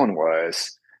early on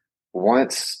was,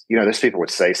 once, those people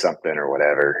would say something or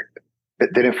whatever,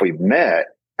 but then if we met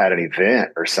at an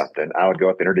event or something, I would go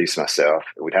up, introduce myself,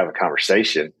 we'd have a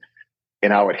conversation,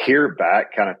 and I would hear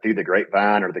back kind of through the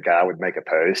grapevine, or the guy would make a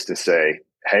post and say,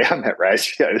 hey, I met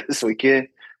Raggio this weekend.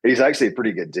 He's actually a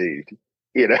pretty good dude.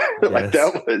 Like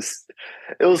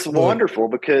it was wonderful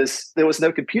because there was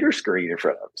no computer screen in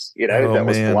front of us, that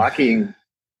was blocking.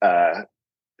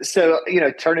 So,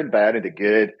 turning bad into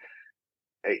good,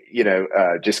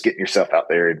 just getting yourself out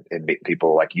there and meet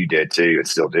people like you did too, and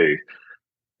still do.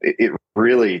 It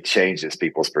really changes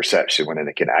people's perception when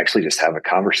they can actually just have a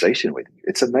conversation with you.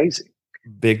 It's amazing.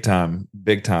 Big time.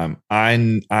 I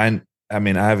mean,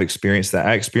 I have experienced that.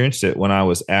 I experienced it when I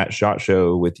was at SHOT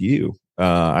Show with you.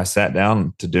 I sat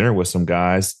down to dinner with some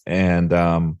guys,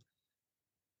 and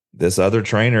this other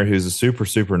trainer who's a super,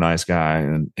 super nice guy.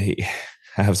 And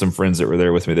I have some friends that were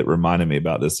there with me that reminded me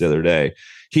about this the other day.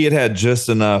 He had just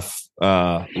enough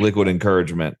liquid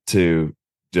encouragement to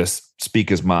just speak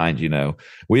his mind.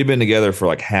 We had been together for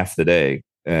like half the day,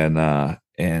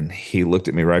 and he looked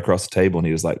at me right across the table and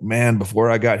he was like, man,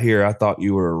 before I got here, I thought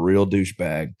you were a real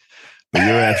douchebag, but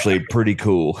you're actually pretty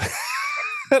cool.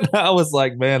 And I was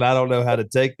like, man, I don't know how to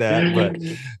take that, but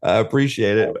I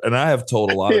appreciate it. And I have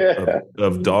told a lot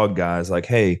of dog guys, like,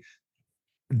 hey,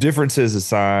 differences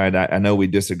aside, I know we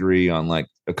disagree on like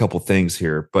a couple things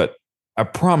here, but I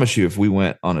promise you, if we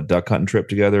went on a duck hunting trip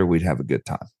together, we'd have a good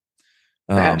time.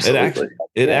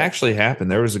 It actually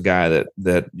happened. There was a guy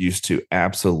that used to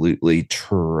absolutely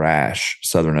trash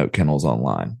Southern Oak Kennels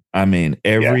online. I mean,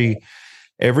 every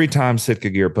time Sitka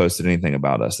Gear posted anything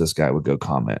about us, this guy would go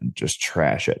comment and just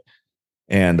trash it.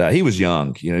 And he was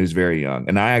young, he was very young.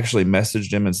 And I actually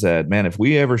messaged him and said, man, if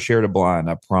we ever shared a blind,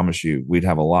 I promise you we'd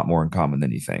have a lot more in common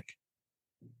than you think.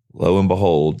 Lo and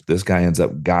behold, this guy ends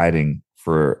up guiding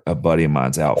for a buddy of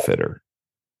mine's outfitter.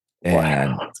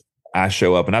 And I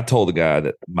show up and I told the guy,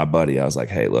 that my buddy, I was like,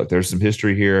 hey, look, there's some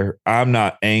history here. I'm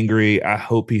not angry. I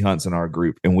hope he hunts in our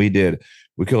group. And we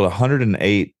killed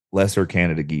 108 lesser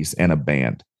Canada geese and a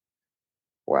band.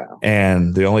 Wow.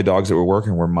 And the only dogs that were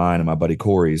working were mine and my buddy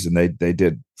Corey's, and they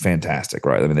did fantastic,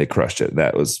 right? I mean, they crushed it.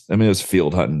 It was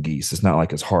field hunting geese. It's not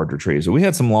like it's hard to retrieve. So we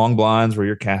had some long blinds where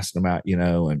you're casting them out,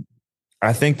 and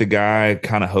I think the guy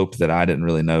kind of hoped that I didn't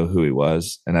really know who he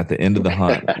was. And at the end of the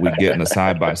hunt, we get in a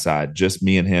side-by-side, just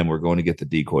me and him. We're going to get the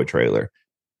decoy trailer.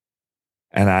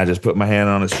 And I just put my hand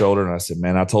on his shoulder and I said,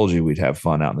 man, I told you we'd have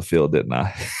fun out in the field, didn't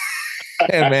I?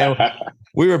 And man,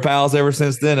 we were pals ever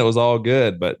since then. It was all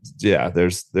good. But yeah,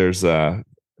 there's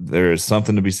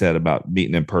something to be said about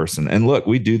meeting in person. And look,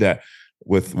 we do that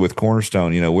with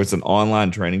Cornerstone. It's an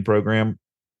online training program,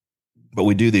 but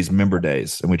we do these member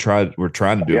days, and we're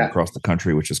trying to do them across the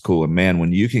country, which is cool. And man,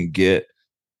 when you can get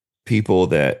people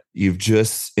that you've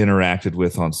just interacted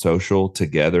with on social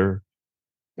together,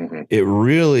 it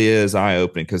really is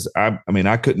eye-opening, because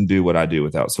I couldn't do what I do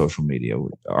without social media.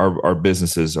 Our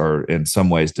businesses are in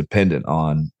some ways dependent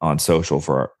on social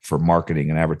for marketing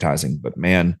and advertising. But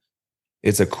man,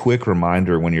 it's a quick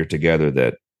reminder when you're together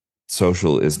that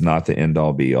social is not the end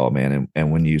all be all, man.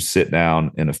 And when you sit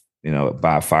down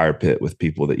by a fire pit with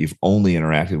people that you've only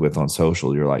interacted with on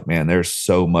social, you're like, man, there's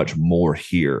so much more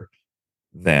here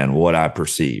than what I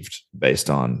perceived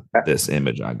based on this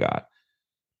image I got.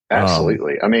 Um,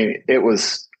 Absolutely. I mean, it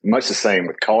was much the same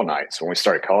with call nights when we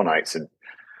started call nights and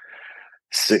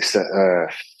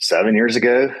 7 years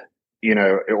ago.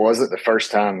 It wasn't the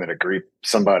first time that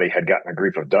somebody had gotten a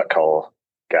group of duck call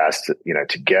guys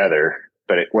together,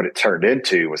 but what it turned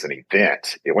into was an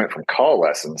event. It went from call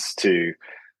lessons to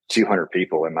 200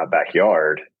 people in my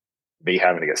backyard, me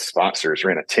having to get sponsors,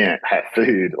 rent a tent, have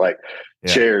food, like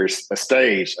yeah, chairs, a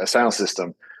stage, a sound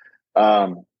system.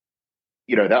 Um,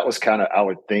 that was kind of, I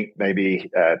would think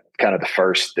maybe kind of the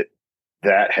first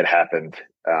that had happened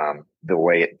the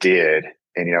way it did.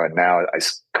 And now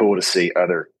it's cool to see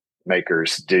other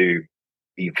makers do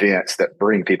events that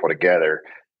bring people together.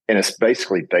 And it's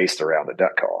basically based around the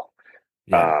duck call.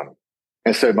 yeah,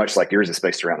 And so much like yours is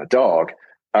based around a dog,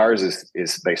 ours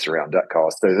is based around duck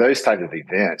calls. So those type of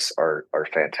events are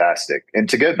fantastic. And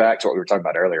to go back to what we were talking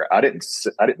about earlier, I didn't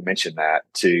mention that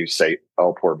to say,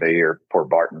 oh, poor me or poor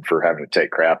Barton for having to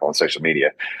take crap on social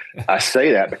media. I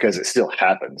say that because it still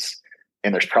happens.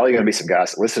 And there's probably going to be some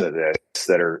guys that listen to this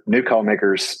that are new call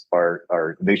makers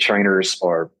or new trainers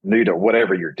or new to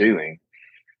whatever you're doing.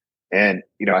 And,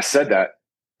 I said that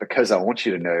because I want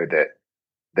you to know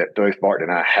that both Barton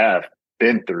and I have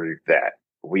been through that.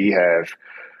 We have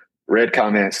read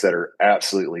comments that are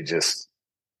absolutely just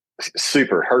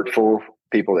super hurtful.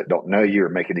 People that don't know you are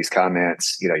making these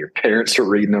comments. Your parents are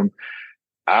reading them.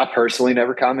 I personally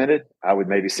never commented. I would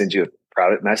maybe send you a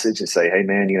private message and say, hey,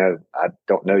 man, I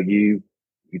don't know you.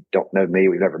 You don't know me.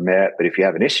 We've never met. But if you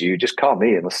have an issue, just call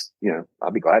me and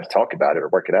I'll be glad to talk about it or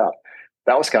work it out.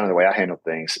 That was kind of the way I handled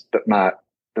things. But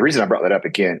the reason I brought that up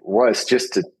again was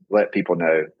just to let people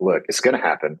know, look, it's going to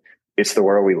happen. It's the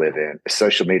world we live in. It's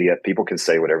social media. People can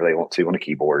say whatever they want to on a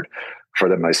keyboard for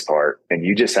the most part. And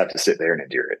you just have to sit there and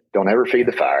endure it. Don't ever feed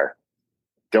the fire.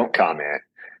 Don't comment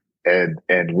and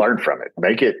learn from it.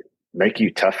 Make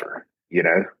you tougher,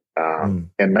 and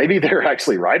maybe they're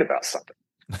actually right about something.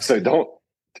 So don't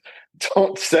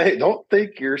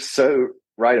think you're so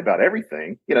right about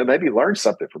everything. Maybe learn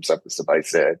something from something somebody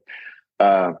said.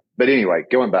 But anyway,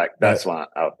 going back, that's why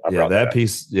I brought that up.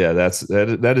 piece. Yeah,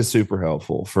 that is super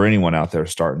helpful for anyone out there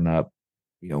starting up.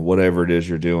 Whatever it is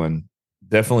you're doing,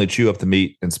 definitely chew up the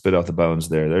meat and spit out the bones.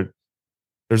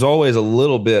 There's always a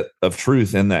little bit of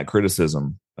truth in that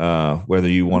criticism, whether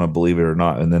you want to believe it or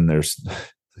not. And then there's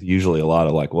usually a lot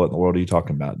of like, what in the world are you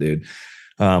talking about, dude?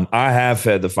 I have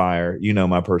fed the fire.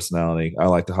 My personality. I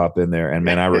like to hop in there, and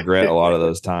man, I regret a lot of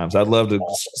those times. I'd love to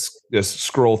just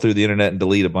scroll through the internet and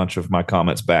delete a bunch of my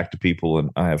comments back to people,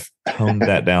 and I have toned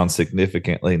that down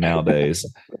significantly nowadays.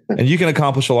 And you can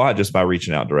accomplish a lot just by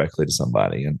reaching out directly to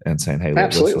somebody and saying, "Hey,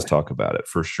 let's just talk about it."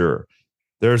 For sure.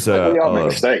 There's we all make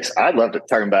mistakes. I'd love to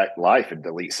turn back life and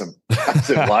delete some times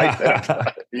in life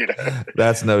that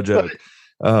That's no joke.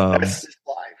 That's just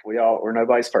life. We're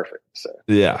nobody's perfect. So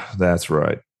yeah, that's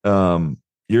right.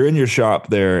 You're in your shop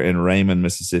there in Raymond,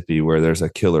 Mississippi, where there's a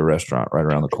killer restaurant right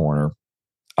around the corner.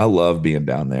 I love being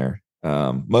down there.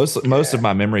 Most of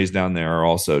my memories down there are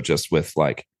also just with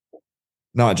like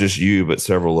not just you, but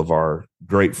several of our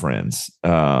great friends.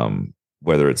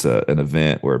 Whether it's an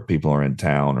event where people are in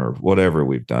town or whatever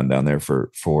we've done down there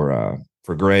for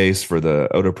Grace, for the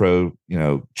Otopro,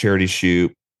 charity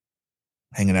shoot,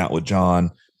 hanging out with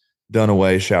John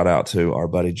Dunaway. Shout out to our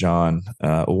buddy John.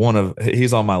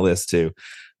 He's on my list too.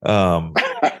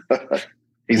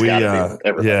 He's got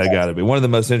to be one of the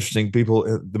most interesting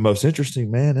people, the most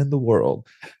interesting man in the world.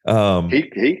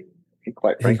 He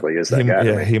quite frankly is that guy.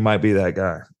 Yeah, he might be that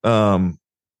guy.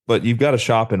 But you've got a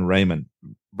shop in Raymond,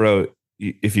 bro.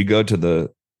 If you go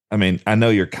to I know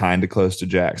you're kind of close to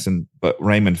Jackson, but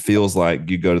Raymond feels like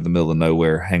you go to the middle of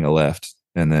nowhere, hang a left,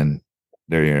 and then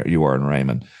there you are in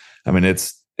Raymond.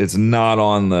 It's not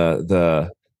on the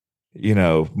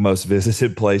most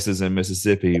visited places in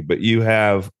Mississippi, but you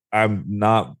have, I'm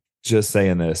not just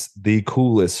saying this, the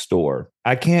coolest store.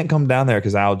 I can't come down there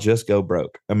because I'll just go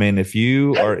broke. If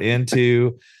you are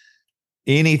into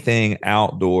anything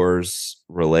outdoors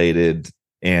related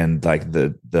and like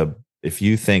if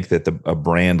you think that a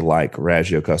brand like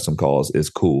Raggio Custom Calls is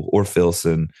cool, or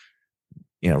Filson,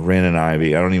 Wren and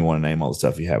Ivy, I don't even want to name all the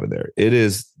stuff you have in there. It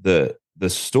is the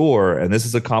store, and this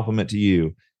is a compliment to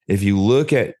you. If you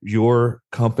look at your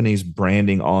company's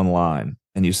branding online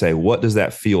and you say, what does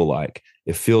that feel like?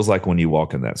 It feels like when you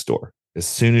walk in that store. As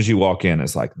soon as you walk in,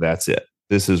 it's like, that's it.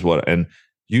 This is what, and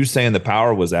you saying the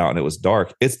power was out and it was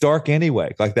dark. It's dark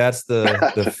anyway. Like that's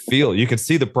the feel. You can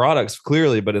see the products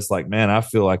clearly, but it's like, man, I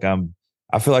feel like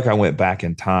I went back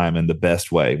in time in the best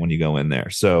way when you go in there.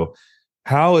 So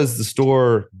how is the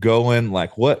store going?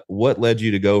 Like what led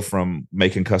you to go from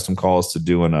making custom calls to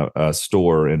doing a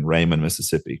store in Raymond,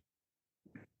 Mississippi?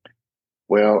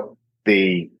 Well,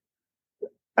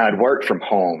 I'd worked from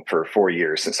home for 4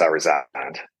 years since I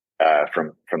resigned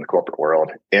from the corporate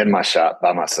world in my shop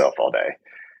by myself all day,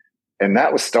 and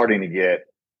that was starting to get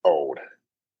old.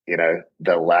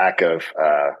 The lack of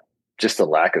just the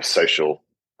lack of social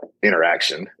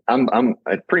interaction. I'm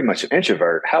pretty much an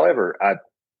introvert. However, I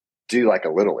do like a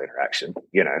little interaction.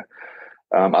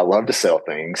 I love to sell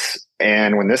things,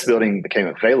 and when this building became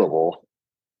available,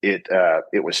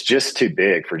 it was just too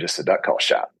big for just a duck call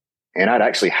shop. And I'd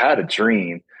actually had a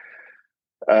dream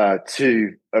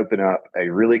to open up a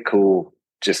really cool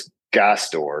just guy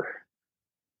store,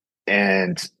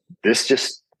 and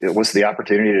it was the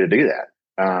opportunity to do that.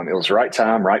 It was right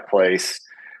time, right place,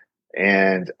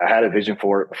 and I had a vision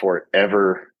for it before it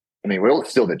ever. I mean, well,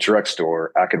 it's still the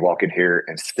drugstore. I could walk in here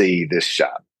and see this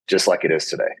shop just like it is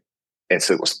today, and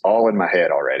so it was all in my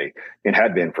head already, and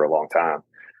had been for a long time.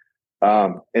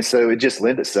 And so it just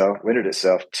lended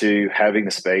itself to having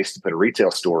the space to put a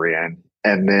retail store in,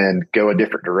 and then go a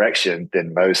different direction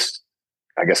than most,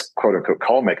 I guess, quote unquote,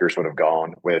 call makers would have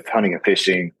gone with hunting and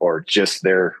fishing, or just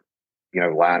their,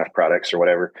 line of products or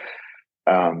whatever.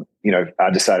 I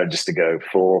decided just to go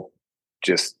full,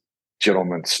 just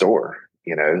gentleman store,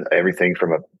 everything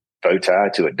from a bow tie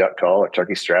to a duck call, a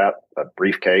turkey strap, a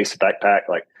briefcase, a backpack,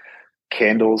 like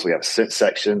candles. We have a scent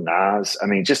section, knives. I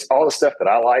mean, just all the stuff that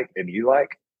I like and you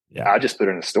like, Yeah. I just put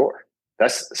in a store.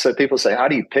 So people say, how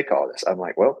do you pick all this? I'm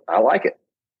like, well, I like it.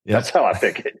 Yep. That's how I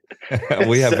pick it.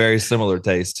 We have very similar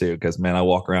tastes too. Cause man, I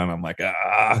walk around, I'm like,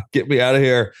 get me out of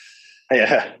here.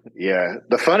 Yeah. Yeah.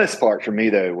 The funnest part for me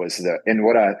though was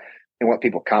what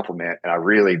people compliment, and I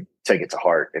really take it to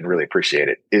heart and really appreciate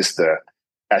it, is the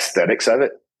aesthetics of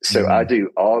it. So I do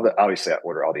obviously I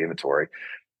order all the inventory,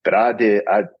 but I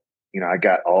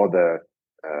got all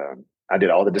I did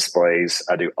all the displays.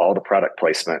 I do all the product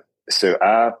placement. So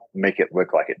I make it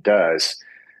look like it does.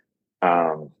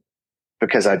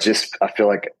 Because I feel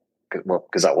like,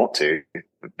 because I want to,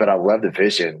 but I love the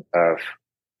vision of,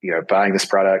 buying this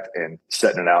product and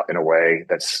setting it out in a way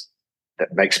that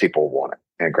makes people want it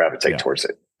and gravitate towards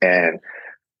it. And,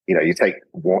 you take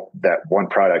that one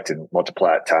product and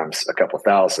multiply it times a couple of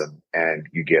thousand, and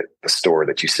you get the store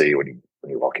that you see when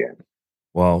you walk in.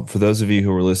 Well, for those of you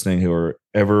who are listening, who are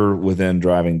ever within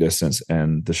driving distance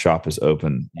and the shop is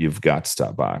open, you've got to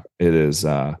stop by. It is,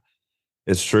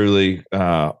 it's truly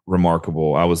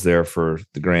remarkable. I was there for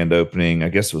the grand opening. I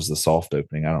guess it was the soft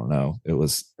opening. I don't know. It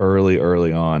was early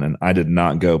on, and I did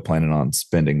not go planning on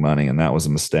spending money, and that was a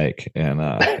mistake. And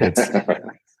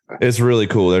it's really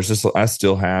cool. There's just, I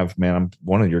still have, man,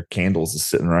 one of your candles is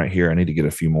sitting right here. I need to get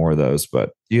a few more of those,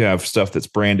 but you have stuff that's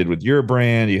branded with your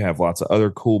brand. You have lots of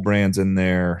other cool brands in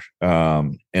there.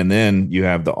 And then you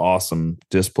have the awesome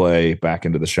display back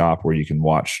into the shop where you can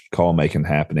watch call making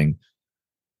happening,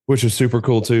 which is super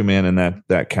cool too, man. And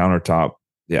that countertop.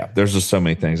 Yeah. There's just so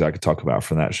many things I could talk about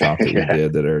from that shop that we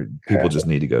did that are, people just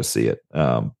need to go see it.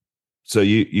 So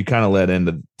you kind of led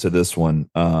into this one.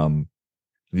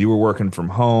 You were working from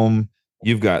home.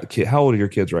 You've got how old are your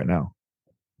kids right now?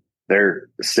 They're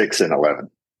 6 and 11.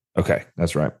 Okay.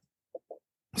 That's right.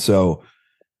 So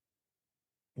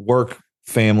work,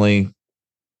 family,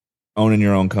 owning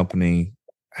your own company.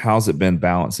 How's it been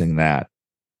balancing that?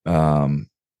 How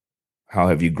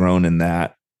have you grown in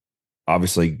that?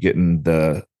 Obviously getting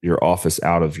your office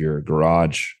out of your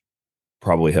garage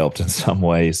probably helped in some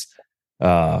ways.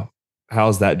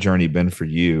 How's that journey been for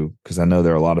you? Because I know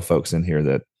there are a lot of folks in here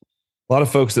that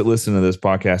listen to this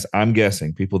podcast, I'm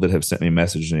guessing people that have sent me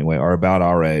messages anyway, are about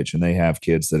our age, and they have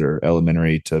kids that are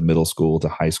elementary to middle school to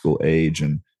high school age.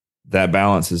 And that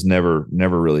balance is never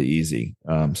really easy.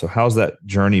 So how's that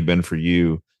journey been for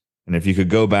you? And if you could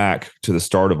go back to the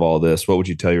start of all this, what would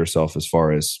you tell yourself as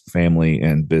far as family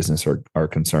and business are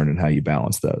concerned, and how you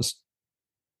balance those?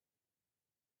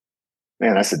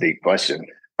 Man, that's a deep question.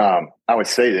 I would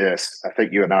say this. I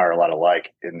think you and I are a lot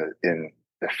alike in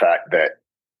the fact that,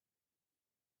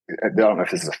 I don't know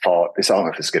if this is a fault. I don't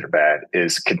know if it's good or bad,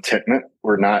 is contentment.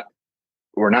 We're not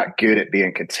good at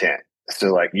being content.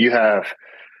 So like, you have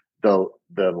the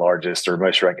largest or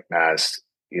most recognized,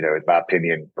 in my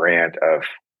opinion, brand of,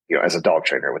 as a dog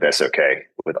trainer with SOK,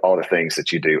 with all the things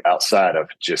that you do outside of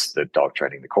just the dog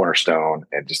training, the cornerstone,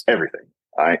 and just everything.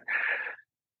 Right.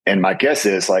 And my guess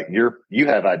is like you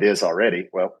have ideas already.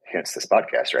 Well, hence this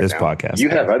podcast right now. This podcast. You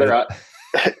have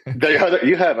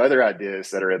you have other ideas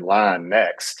that are in line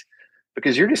next,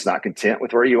 because you're just not content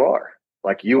with where you are.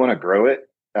 Like, you want to grow it.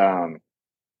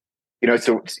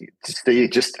 So to see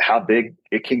just how big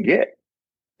it can get.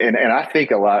 And I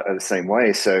think a lot of the same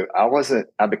way. So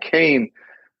I became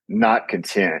not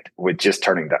content with just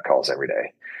turning duck calls every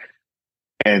day.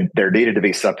 And there needed to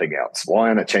be something else.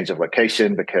 One, a change of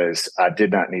location, because I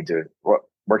did not need to,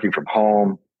 working from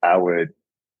home, I would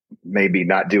maybe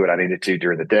not do what I needed to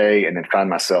during the day and then find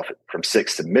myself from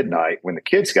 6 to midnight when the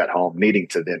kids got home needing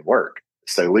to then work.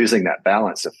 So losing that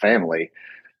balance of family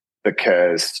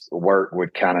because work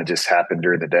would kind of just happen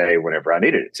during the day whenever I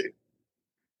needed it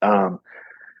to.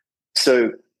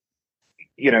 So,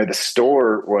 the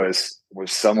store was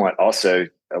somewhat also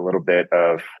a little bit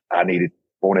of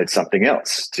wanted something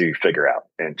else to figure out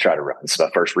and try to run. It's my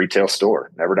first retail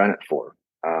store. Never done it before.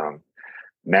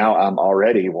 Now I'm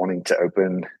already wanting to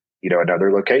open,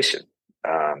 another location.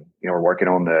 We're working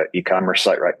on the e-commerce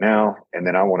site right now, and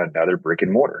then I want another brick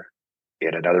and mortar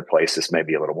in another place that's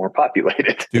maybe a little more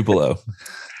populated. Tupelo.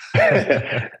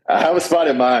 I have a spot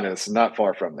in mind, and it's not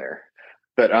far from there.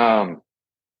 But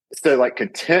so like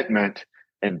contentment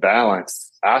and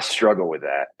balance, I struggle with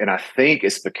that. And I think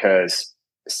it's because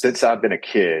since I've been a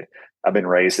kid, I've been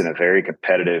raised in a very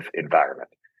competitive environment.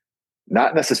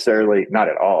 Not necessarily, not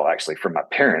at all, actually, from my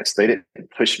parents. They didn't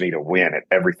push me to win at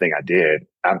everything I did.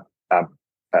 I'm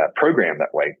programmed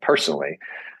that way personally.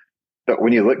 But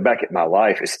when you look back at my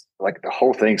life, it's like the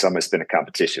whole thing's almost been a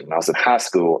competition. When I was in high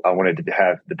school, I wanted to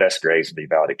have the best grades and be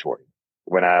valedictorian.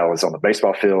 When I was on the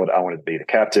baseball field, I wanted to be the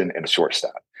captain and the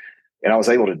shortstop. And I was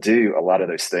able to do a lot of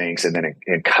those things. And then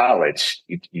in college,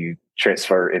 you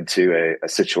transfer into a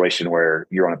situation where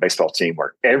you're on a baseball team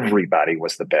where everybody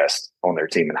was the best on their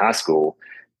team in high school.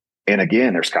 And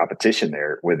again, there's competition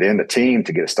there within the team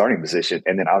to get a starting position.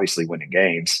 And then obviously winning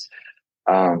games,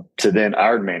 to then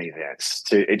Ironman events.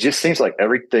 It just seems like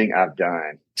everything I've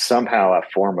done, somehow I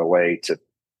form a way to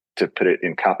put it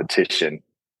in competition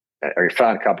or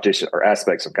find competition or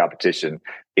aspects of competition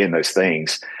in those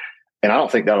things. And I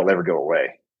don't think that'll ever go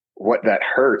away. What that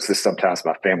hurts is sometimes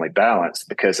my family balance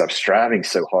because I'm striving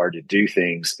so hard to do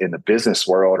things in the business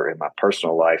world or in my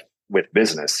personal life with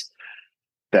business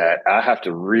that I have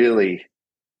to really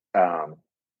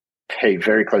pay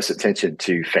very close attention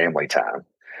to family time.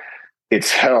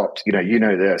 It's helped,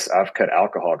 this, I've cut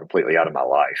alcohol completely out of my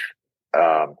life.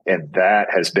 And that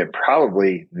has been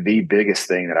probably the biggest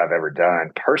thing that I've ever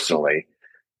done personally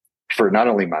for not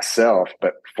only myself,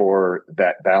 but for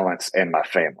that balance and my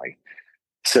family.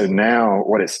 So now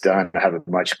what it's done, I have a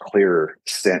much clearer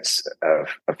sense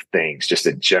of things just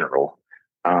in general.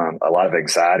 A lot of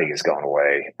anxiety has gone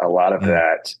away. A lot of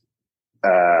that,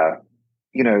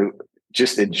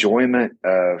 just enjoyment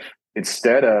of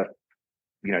instead of,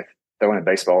 throwing a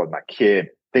baseball with my kid,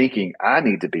 thinking I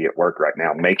need to be at work right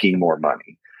now, making more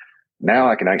money. Now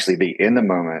I can actually be in the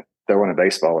moment, throwing a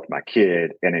baseball with my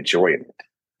kid and enjoying it.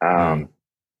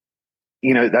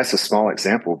 That's a small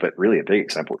example, but really a big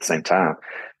example at the same time.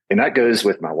 And that goes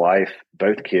with my wife,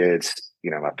 both kids,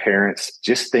 my parents,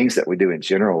 just things that we do in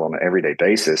general on an everyday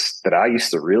basis that I used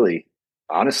to really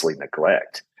honestly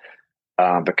neglect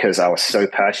because I was so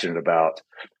passionate about,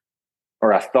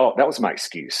 or I thought that was my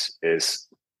excuse is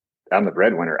I'm the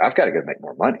breadwinner. I've got to go make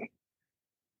more money.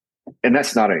 And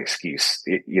that's not an excuse.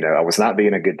 I was not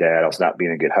being a good dad. I was not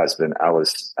being a good husband. I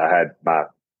had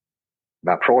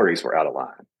my priorities were out of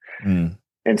line.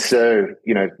 And so,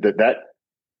 that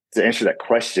to answer that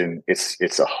question,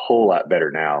 it's a whole lot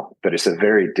better now, but it's a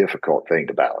very difficult thing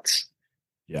to balance.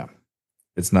 Yeah.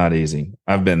 It's not easy.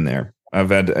 I've been there. I've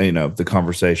had, the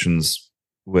conversations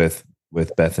with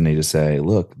Bethany to say,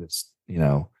 look, it's,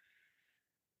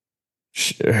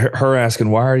 her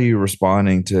asking, why are you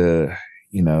responding to,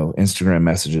 Instagram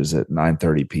messages at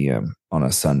 9:30 PM on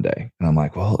a Sunday? And I'm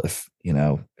like, well, if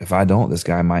I don't, this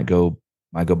guy might go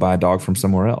buy a dog from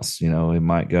somewhere else. It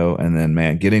might go. And then,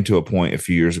 man, getting to a point a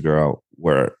few years ago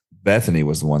where Bethany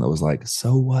was the one that was like,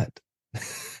 so what?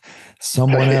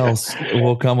 Someone else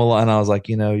will come along. And I was like,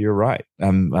 you're right.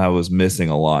 I was missing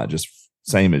a lot, just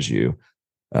same as you.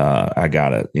 I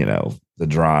got it, the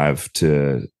drive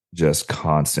to just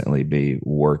constantly be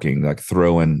working, like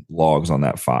throwing logs on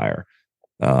that fire.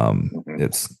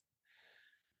 It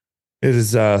is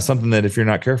something that if you're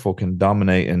not careful can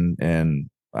dominate. And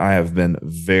I have been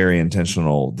very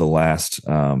intentional the last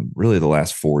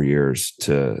 4 years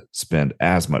to spend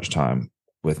as much time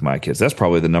with my kids. That's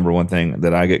probably the number one thing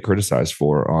that I get criticized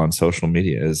for on social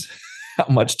media is how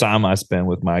much time I spend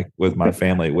with my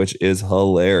family, which is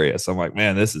hilarious. I'm like,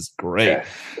 man, this is great.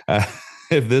 Yeah.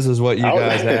 If this is what you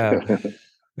guys have,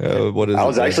 what is? I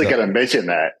was actually going to mention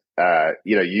that.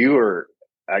 You were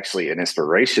actually an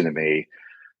inspiration to me.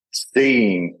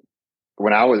 Seeing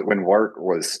when work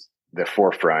was the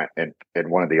forefront, and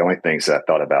one of the only things that I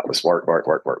thought about was work,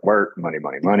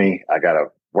 money. I got to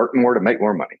work more to make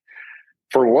more money.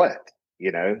 For what?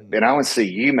 And I would see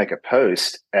you make a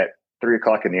post at 3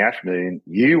 o'clock in the afternoon,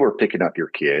 you were picking up your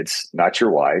kids, not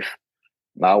your wife.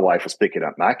 My wife was picking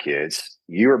up my kids.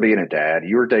 You were being a dad.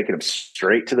 You were taking them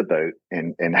straight to the boat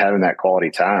and having that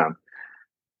quality time.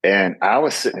 And I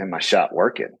was sitting in my shop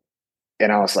working,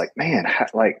 and I was like, man,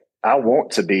 like I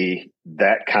want to be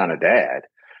that kind of dad.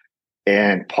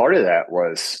 And part of that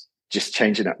was just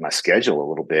changing up my schedule a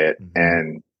little bit,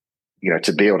 and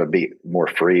to be able to be more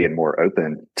free and more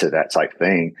open to that type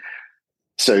thing.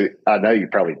 So I know you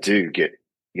probably do get,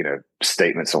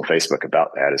 statements on Facebook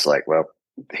about that. It's like, well,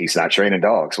 he's not training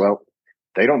dogs. Well,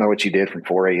 they don't know what you did from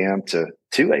 4 a.m. to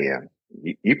 2 a.m.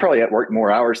 You probably had worked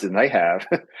more hours than they have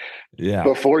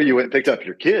before you went and picked up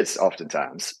your kids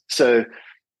oftentimes. So,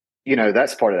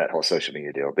 that's part of that whole social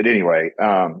media deal. But anyway,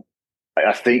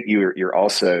 I think you're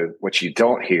also, what you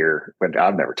don't hear, when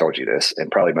I've never told you this, and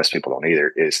probably most people don't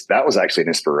either, is that was actually an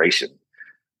inspiration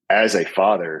as a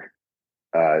father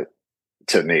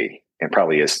to me, and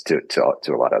probably is to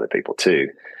a lot of other people too.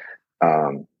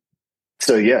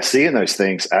 So yeah, seeing those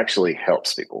things actually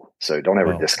helps people. So don't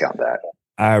ever discount that.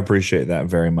 I appreciate that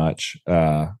very much.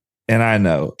 And I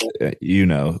know,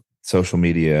 social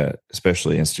media,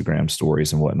 especially Instagram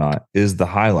stories and whatnot, is the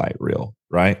highlight reel,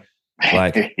 right?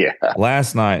 Like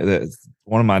last night,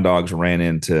 one of my dogs ran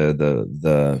into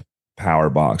the power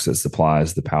box that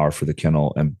supplies the power for the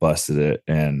kennel and busted it.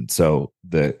 And so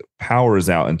the power is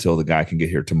out until the guy can get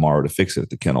here tomorrow to fix it at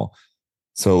the kennel.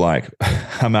 So like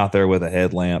I'm out there with a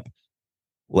headlamp,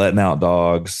 letting out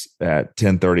dogs at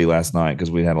 10:30 last night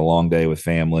because we had a long day with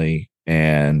family.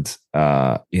 And,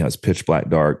 it's pitch black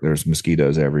dark. There's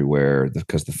mosquitoes everywhere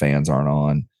because the fans aren't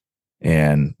on.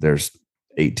 And there's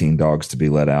 18 dogs to be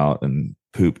let out and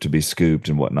poop to be scooped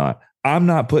and whatnot. I'm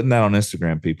not putting that on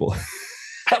Instagram, people.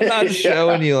 I'm not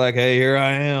showing you like, hey, here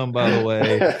I am, by the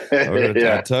way.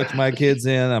 I tucked my kids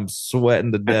in. I'm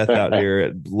sweating to death out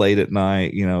here late at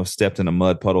night, stepped in a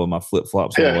mud puddle with my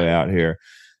flip-flops on the way out here.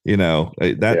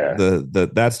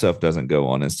 That stuff doesn't go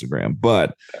on Instagram,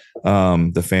 but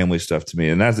the family stuff to me,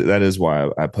 and that is why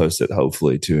I post it,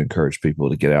 hopefully to encourage people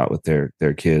to get out with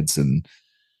their kids and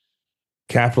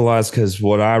capitalize. Because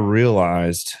what I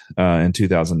realized in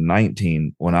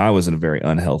 2019, when I was in a very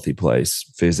unhealthy place,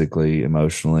 physically,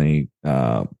 emotionally,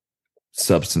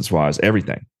 substance wise,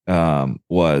 everything,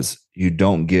 was you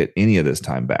don't get any of this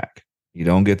time back. You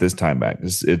don't get this time back.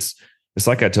 It's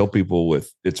like I tell people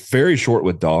it's very short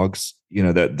with dogs,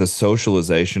 that the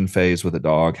socialization phase with a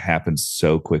dog happens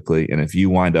so quickly. And if you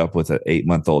wind up with an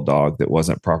 8-month-old dog that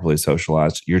wasn't properly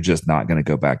socialized, you're just not going to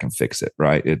go back and fix it.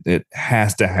 Right. It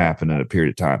has to happen in a period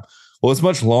of time. Well, it's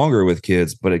much longer with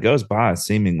kids, but it goes by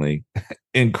seemingly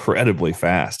incredibly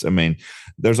fast. I mean,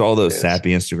 there's all those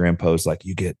sappy Instagram posts like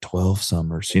you get 12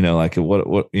 summers, like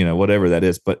what, whatever that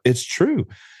is, but it's true.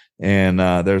 And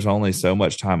there's only so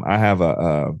much time. I have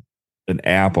an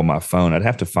app on my phone. I'd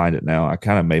have to find it now. I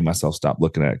kind of made myself stop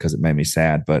looking at it because it made me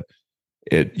sad, but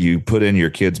you put in your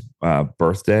kid's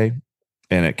birthday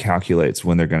and it calculates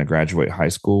when they're going to graduate high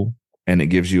school, and it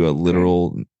gives you a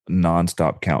literal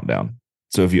nonstop countdown.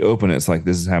 So if you open it, it's like,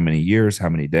 this is how many years, how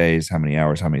many days, how many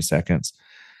hours, how many seconds.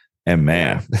 And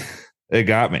man, it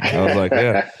got me. I was like,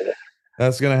 yeah,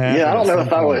 that's going to happen. Yeah. I don't know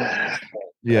if I would.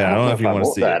 Yeah. I don't know if you want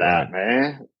to see that it, out,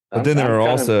 man. But then there are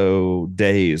also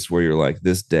days where you're like,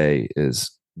 this day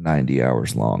is 90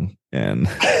 hours long. And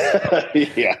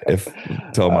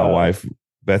tell my wife,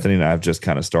 Bethany, and I have just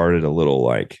kind of started a little,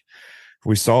 like,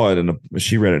 we saw it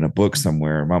she read it in a book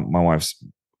somewhere. My wife's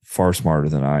far smarter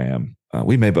than I am.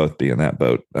 We may both be in that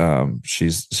boat.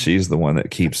 She's the one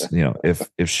that keeps,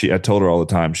 I told her all the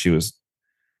time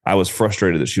I was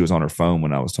frustrated that she was on her phone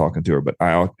when I was talking to her, but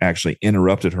I actually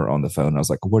interrupted her on the phone. I was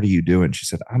like, what are you doing? She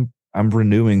said, I'm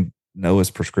renewing Noah's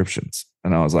prescriptions.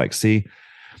 And I was like, see,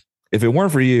 if it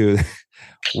weren't for you,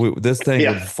 this thing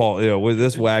would fall, with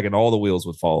this wagon, all the wheels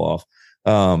would fall off.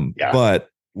 But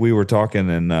we were talking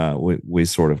and we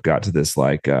sort of got to this,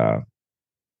 like,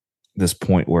 this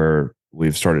point where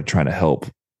we've started trying to help.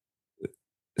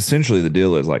 Essentially the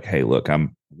deal is like, hey, look,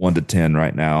 I'm 1 to 10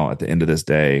 right now. At the end of this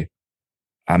day,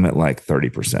 I'm at like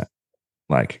 30%.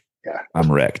 Like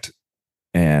I'm wrecked,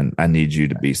 and I need you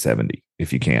to be 70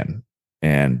 if you can.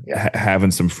 And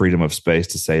having some freedom of space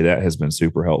to say that has been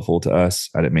super helpful to us.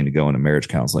 I didn't mean to go into marriage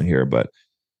counseling here,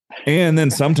 and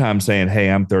then sometimes saying, hey,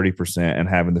 I'm 30%, and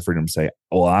having the freedom to say,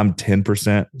 well, I'm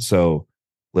 10%. So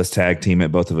let's tag team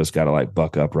it. Both of us got to like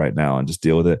buck up right now and just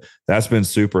deal with it. That's been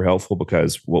super helpful,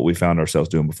 because what we found ourselves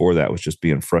doing before that was just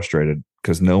being frustrated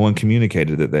because no one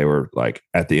communicated that they were like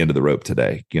at the end of the rope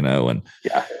today, and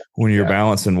when you're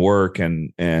balancing work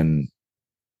and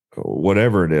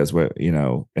whatever it is,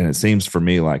 and it seems for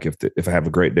me like if I have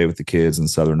a great day with the kids in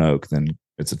Southern Oak, then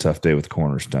it's a tough day with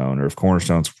Cornerstone, or if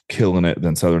Cornerstone's killing it,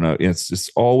 then Southern Oak. It's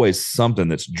just always something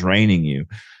that's draining you,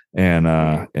 and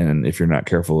if you're not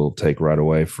careful, it'll take right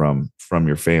away from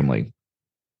your family.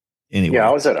 Yeah, I Anyway,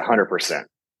 was at 100%.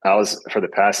 I was for the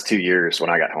past 2 years when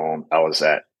I got home, I was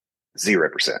at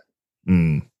 0%.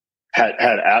 mm, Had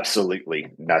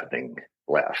absolutely nothing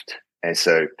left. And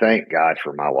so thank God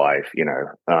for my wife,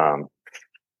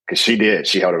 because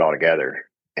she held it all together.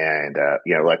 And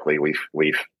luckily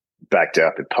we've backed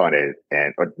up and punted,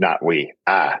 and or not we,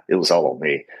 it was all on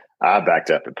me. I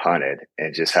backed up and punted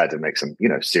and just had to make some,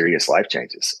 serious life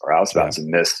changes, or I was about yeah, to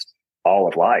miss all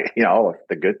of life, all of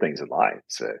the good things in life.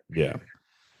 So yeah.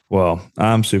 Well,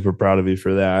 I'm super proud of you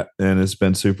for that, and it's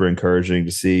been super encouraging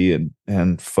to see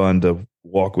and fun to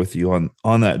walk with you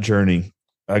on that journey.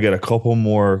 I got a couple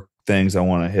more things I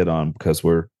want to hit on because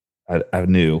I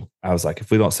knew I was like,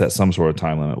 if we don't set some sort of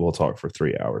time limit, we'll talk for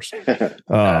 3 hours.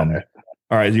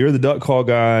 All right, you're the duck call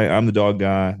guy. I'm the dog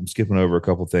guy. I'm skipping over a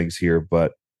couple things here,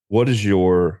 but what is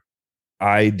your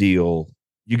ideal?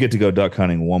 You get to go duck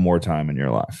hunting one more time in your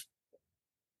life.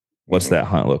 What's that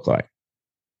hunt look like?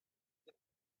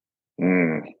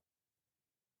 mm,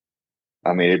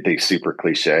 I mean, it'd be super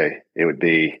cliche. It would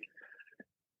be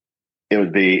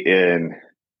in,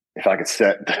 if I could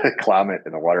set the climate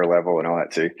and the water level and all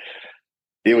that too,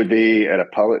 it would be at a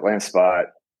public land spot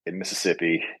in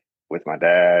Mississippi with my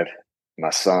dad,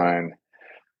 my son,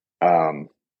 um,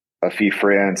 a few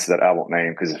friends that I won't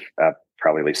name because I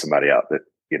probably leave somebody out that,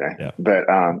 Yeah. but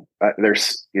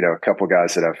there's, a couple of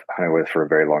guys that I've hunted with for a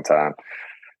very long time.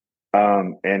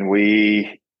 And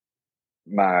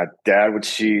my dad would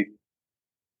shoot,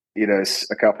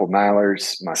 a couple of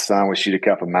mallards. My son would shoot a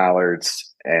couple of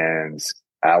mallards, and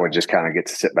I would just kind of get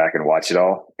to sit back and watch it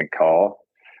all and call,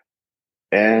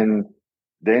 and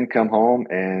then come home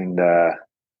and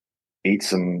eat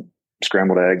some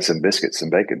scrambled eggs and biscuits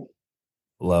and bacon.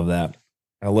 Love that.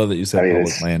 I love that you I said mean,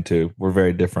 public land too. We're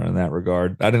very different in that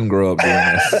regard. I didn't grow up doing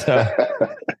this, so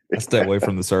I stay away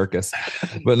from the circus.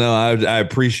 But no, I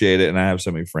appreciate it, and I have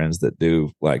so many friends that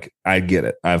do. Like, I get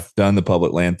it. I've done the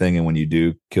public land thing, and when you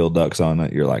do kill ducks on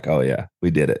it, you're like, oh yeah, we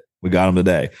did it. We got them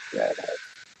today. yeah,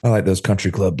 I like those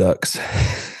country club ducks.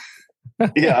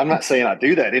 yeah. I'm not saying I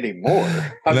do that anymore.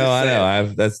 I'm No, just I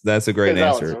know. saying that's a great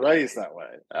because I was answer. raised that way.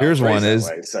 I was Here's one: raised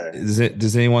that way. So,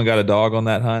 does anyone got a dog on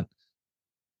that hunt?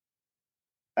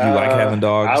 Do you like having I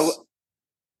dogs?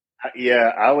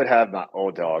 yeah, I would have my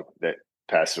old dog that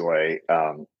passed away.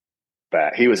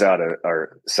 Back, he was out of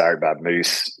or sired by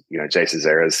Moose. Jason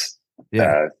Zara's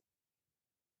Yeah,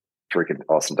 freaking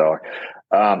awesome dog.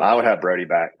 I would have Brody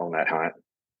back on that hunt,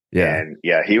 yeah, and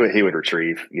yeah, he would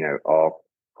retrieve all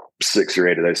 6 or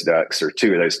 8 of those ducks, or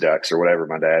 2 of those ducks, or whatever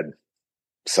my dad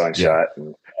son yeah, shot,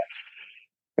 and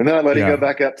then I'd let him go yeah.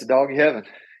 back up to doggy heaven.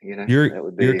 You're That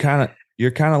would you're be kind of you're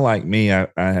kind of like me.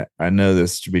 I know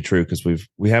this to be true because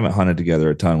we haven't hunted together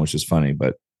a ton, which is funny.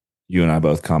 But you and I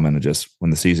both commented just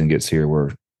when the season gets here, we're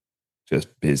just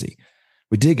busy.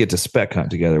 We did get to spec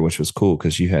hunt together, which was cool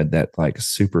because you had that like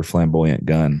super flamboyant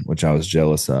gun, which I was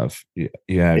jealous of. You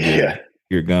had yeah,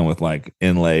 your gun with like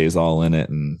inlays all in it,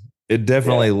 and yeah, it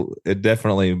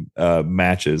definitely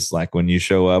matches. Like when you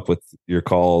show up with your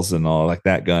calls and all, like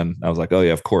that gun, I was like, oh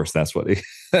yeah, of course, that's what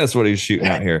that's what he's shooting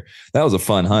out here. That was a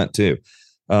fun hunt too.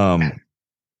 I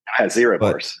had 0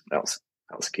 But bars. That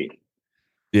was key.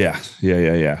 yeah.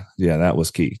 That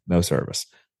was key. No service.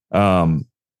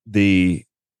 The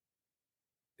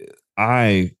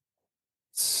I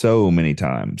so many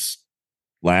times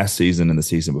last season and the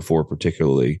season before,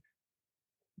 particularly,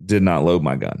 did not load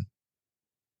my gun.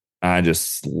 I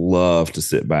just love to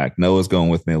sit back. Noah's going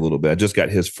with me a little bit. I just got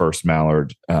his first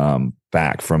mallard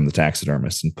back from the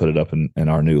taxidermist and put it up in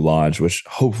our new lodge, which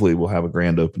hopefully we'll have a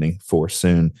grand opening for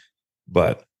soon.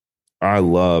 But I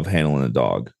love handling a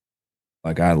dog.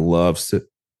 Like I love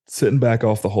sitting back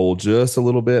off the hole just a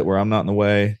little bit where I'm not in the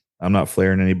way. I'm not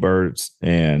flaring any birds,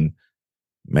 and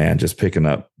man, just picking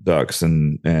up ducks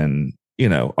and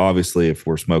obviously if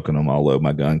we're smoking them, I'll load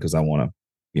my gun because I want to,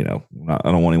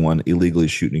 I don't want anyone illegally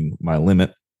shooting my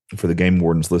limit for the game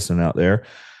wardens listening out there.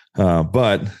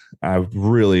 But I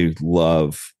really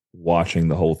love watching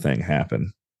the whole thing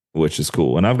happen, which is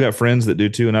cool. And I've got friends that do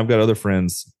too, and I've got other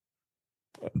friends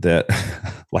that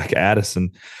like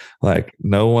Addison, like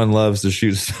no one loves to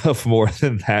shoot stuff more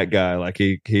than that guy. Like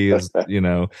he is,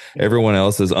 everyone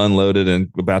else is unloaded and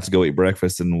about to go eat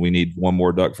breakfast, and we need one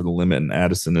more duck for the limit. And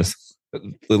Addison is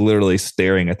literally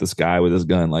staring at the sky with his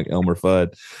gun like Elmer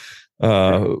Fudd.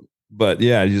 But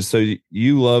yeah,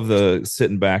 you love the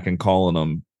sitting back and calling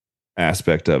them.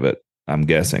 aspect of it, I'm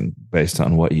guessing, based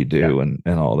on what you Yeah. do and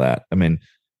all that. I mean,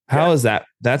 how Yeah. is that?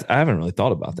 That's I haven't really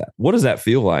thought about that. What does that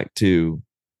feel like to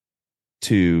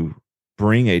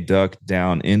bring a duck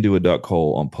down into a duck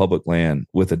hole on public land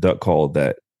with a duck call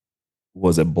that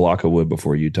was a block of wood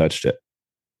before you touched it?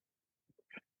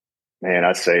 Man,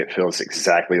 I'd say it feels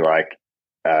exactly like,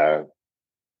 uh,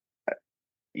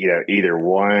 either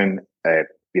one, a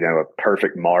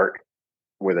perfect mark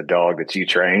with a dog that you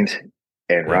trained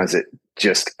and Yeah. runs it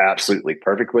just absolutely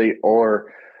perfectly,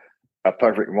 or a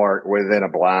perfect mark within a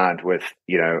blind with,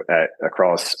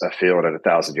 across a field at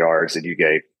 1,000 yards, and you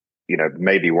gave,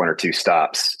 maybe one or two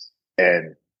stops,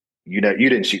 and you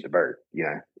didn't shoot the bird.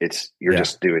 You're Yeah.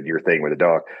 just doing your thing with a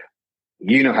dog.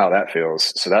 You know how that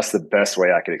feels. So that's the best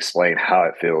way I could explain how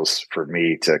it feels for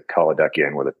me to call a duck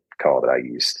in with a call that I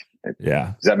used.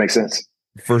 Yeah. Does that make sense?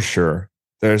 For sure.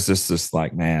 There's just this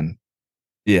like, man,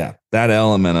 yeah, that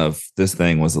element of this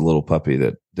thing was a little puppy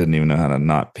that didn't even know how to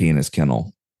not pee in his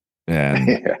kennel. And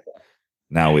Yeah.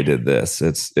 now we did this.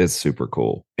 It's super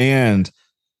cool. And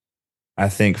I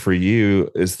think for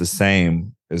you is the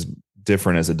same, as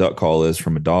different as a duck call is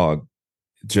from a dog.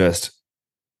 Just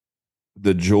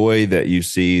the joy that you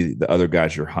see the other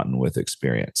guys you're hunting with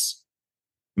experience.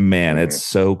 Man, Mm-hmm. it's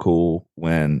so cool.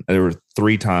 When there were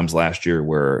 3 times last year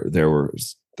where there were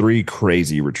 3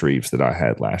 crazy retrieves that I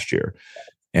had last year,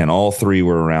 and all 3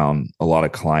 were around a lot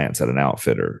of clients at an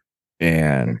outfitter,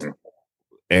 and Mm-hmm.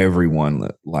 everyone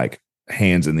like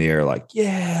hands in the air, like,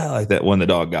 yeah, like that when the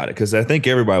dog got it. Cause I think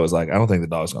everybody was like, I don't think the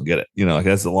dog's gonna get it. Like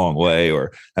that's a long way,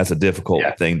 or that's a difficult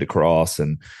Yeah. thing to cross.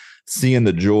 And seeing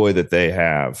the joy that they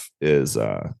have is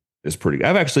pretty.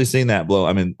 I've actually seen that blow.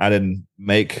 I mean, I didn't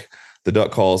make the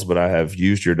duck calls, but I have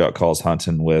used your duck calls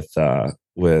hunting with a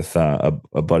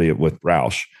buddy with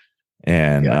Roush,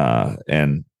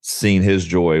 and seen his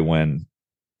joy when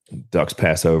ducks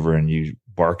pass over and you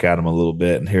bark at them a little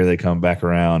bit and here they come back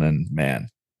around, and man,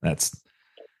 that's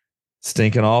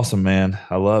stinking awesome, man.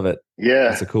 I love it.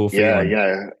 That's Yeah. a cool Yeah.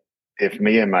 feeling. If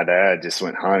me and my dad just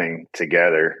went hunting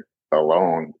together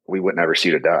alone, we would never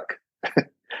shoot a duck.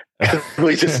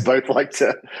 we just both like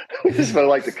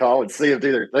to call and see them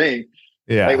do their thing. Like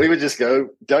Yeah. we would just go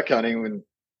duck hunting and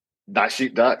not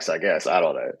shoot ducks, I guess. I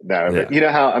don't know. No, but Yeah. you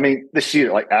know how, I mean, the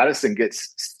shooter, like Addison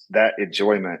gets that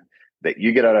enjoyment that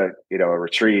you get out of, a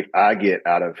retrieve. I get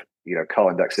out of,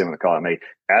 calling ducks in when they call at me.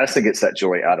 Addison gets that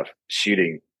joy out of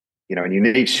shooting, and you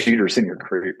need shooters in your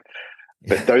group.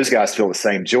 But those guys feel the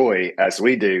same joy as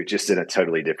we do, just in a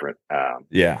totally different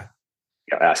Yeah.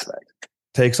 aspect.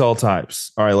 Takes all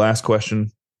types. All right. Last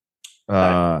question.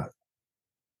 Right.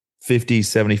 50,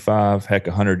 75, heck,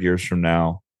 100 years from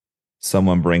now,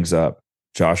 someone brings up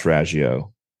Josh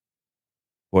Raggio.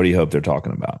 What do you hope they're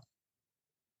talking about?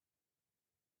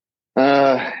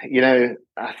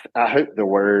 I hope the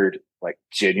word like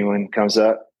genuine comes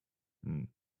up. Hmm.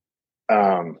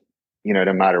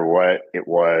 No matter what it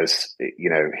was,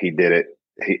 he did it.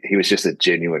 He was just a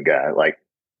genuine guy. Like,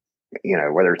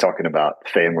 whether we're talking about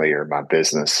family or my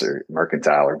business or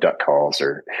mercantile or duck calls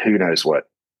or who knows what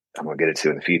I'm going to get into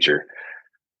in the future,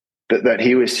 but that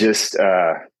he was just,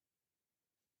 a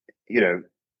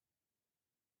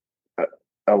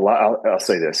lot. I'll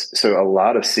say this. So a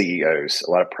lot of CEOs,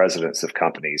 a lot of presidents of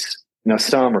companies,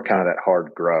 some are kind of that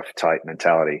hard, gruff type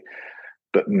mentality,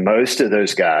 but most of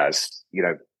those guys,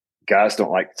 guys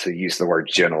don't like to use the word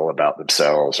gentle about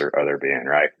themselves or other being,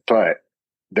 right? But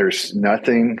there's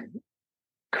nothing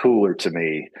cooler to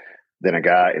me than a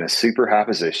guy in a super high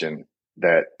position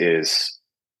that is,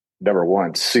 number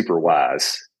one, super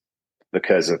wise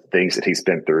because of things that he's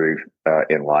been through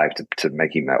in life to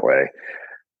make him that way,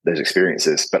 those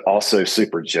experiences, but also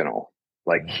super gentle.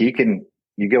 Like you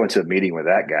go into a meeting with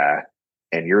that guy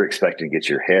and you're expecting to get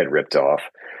your head ripped off,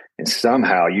 and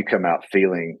somehow you come out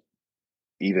feeling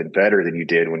even better than you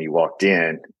did when you walked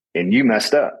in, and you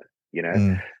messed up,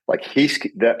 like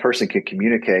that person can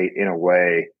communicate in a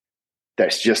way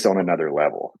that's just on another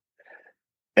level.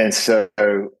 And so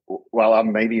while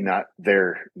I'm maybe not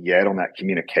there yet on that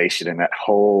communication and that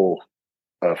whole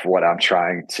of what I'm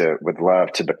trying to, with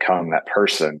love, to become that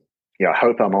person, I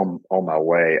hope I'm on my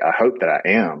way. I hope that I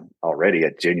am already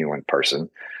a genuine person,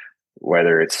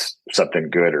 whether it's something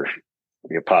good or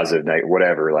positive, negative,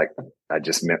 whatever. Like I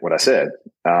just meant what I said.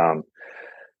 But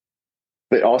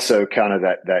also kind of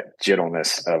that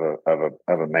gentleness of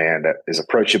a man that is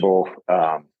approachable,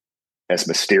 as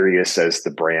mysterious as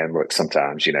the brand looks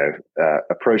sometimes,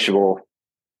 approachable,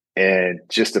 and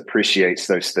just appreciates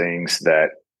those things that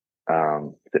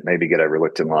maybe get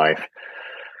overlooked in life,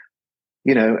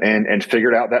 and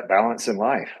figured out that balance in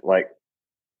life. Like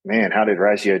man, how did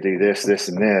Raggio do this, this,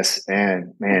 and this?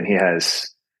 And man, he has,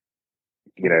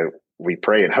 we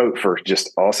pray and hope for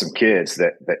just awesome kids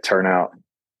that turn out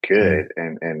good.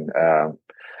 And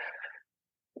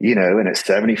at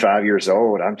 75 years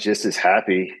old, I'm just as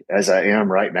happy as I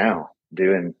am right now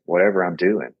doing whatever I'm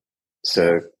doing.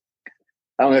 So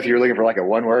I don't know if you're looking for like a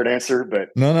one word answer, but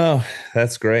no,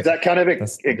 that's great. That kind of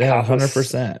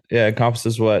encompasses 100%. Yeah,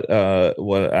 encompasses what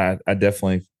I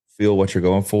definitely feel what you're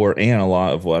going for, and a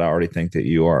lot of what I already think that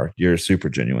you are. You're a super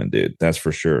genuine dude, that's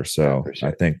for sure. So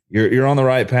I think you're on the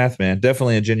right path, man.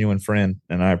 Definitely a genuine friend,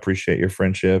 and I appreciate your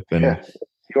friendship and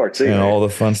you are too, and man. all the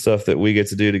fun stuff that we get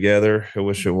to do together. I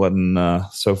wish it wasn't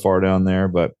so far down there,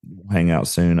 but we'll hang out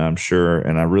soon, I'm sure.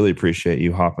 And I really appreciate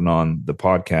you hopping on the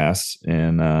podcast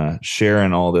and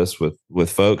sharing all this with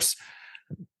folks.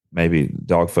 Maybe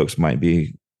dog folks might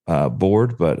be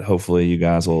bored, but hopefully you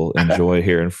guys will enjoy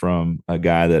hearing from a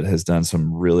guy that has done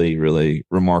some really, really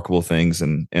remarkable things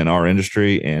in our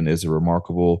industry and is a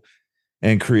remarkable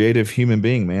and creative human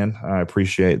being, man. I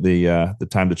appreciate the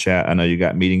time to chat. I know you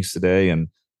got meetings today, and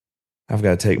I've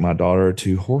got to take my daughter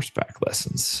to horseback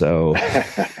lessons. So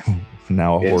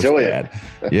now a horse dad.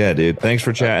 Yeah, dude. Thanks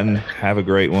for chatting. Have a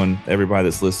great one. Everybody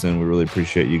that's listening, we really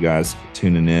appreciate you guys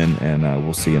tuning in, and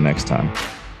we'll see you next time.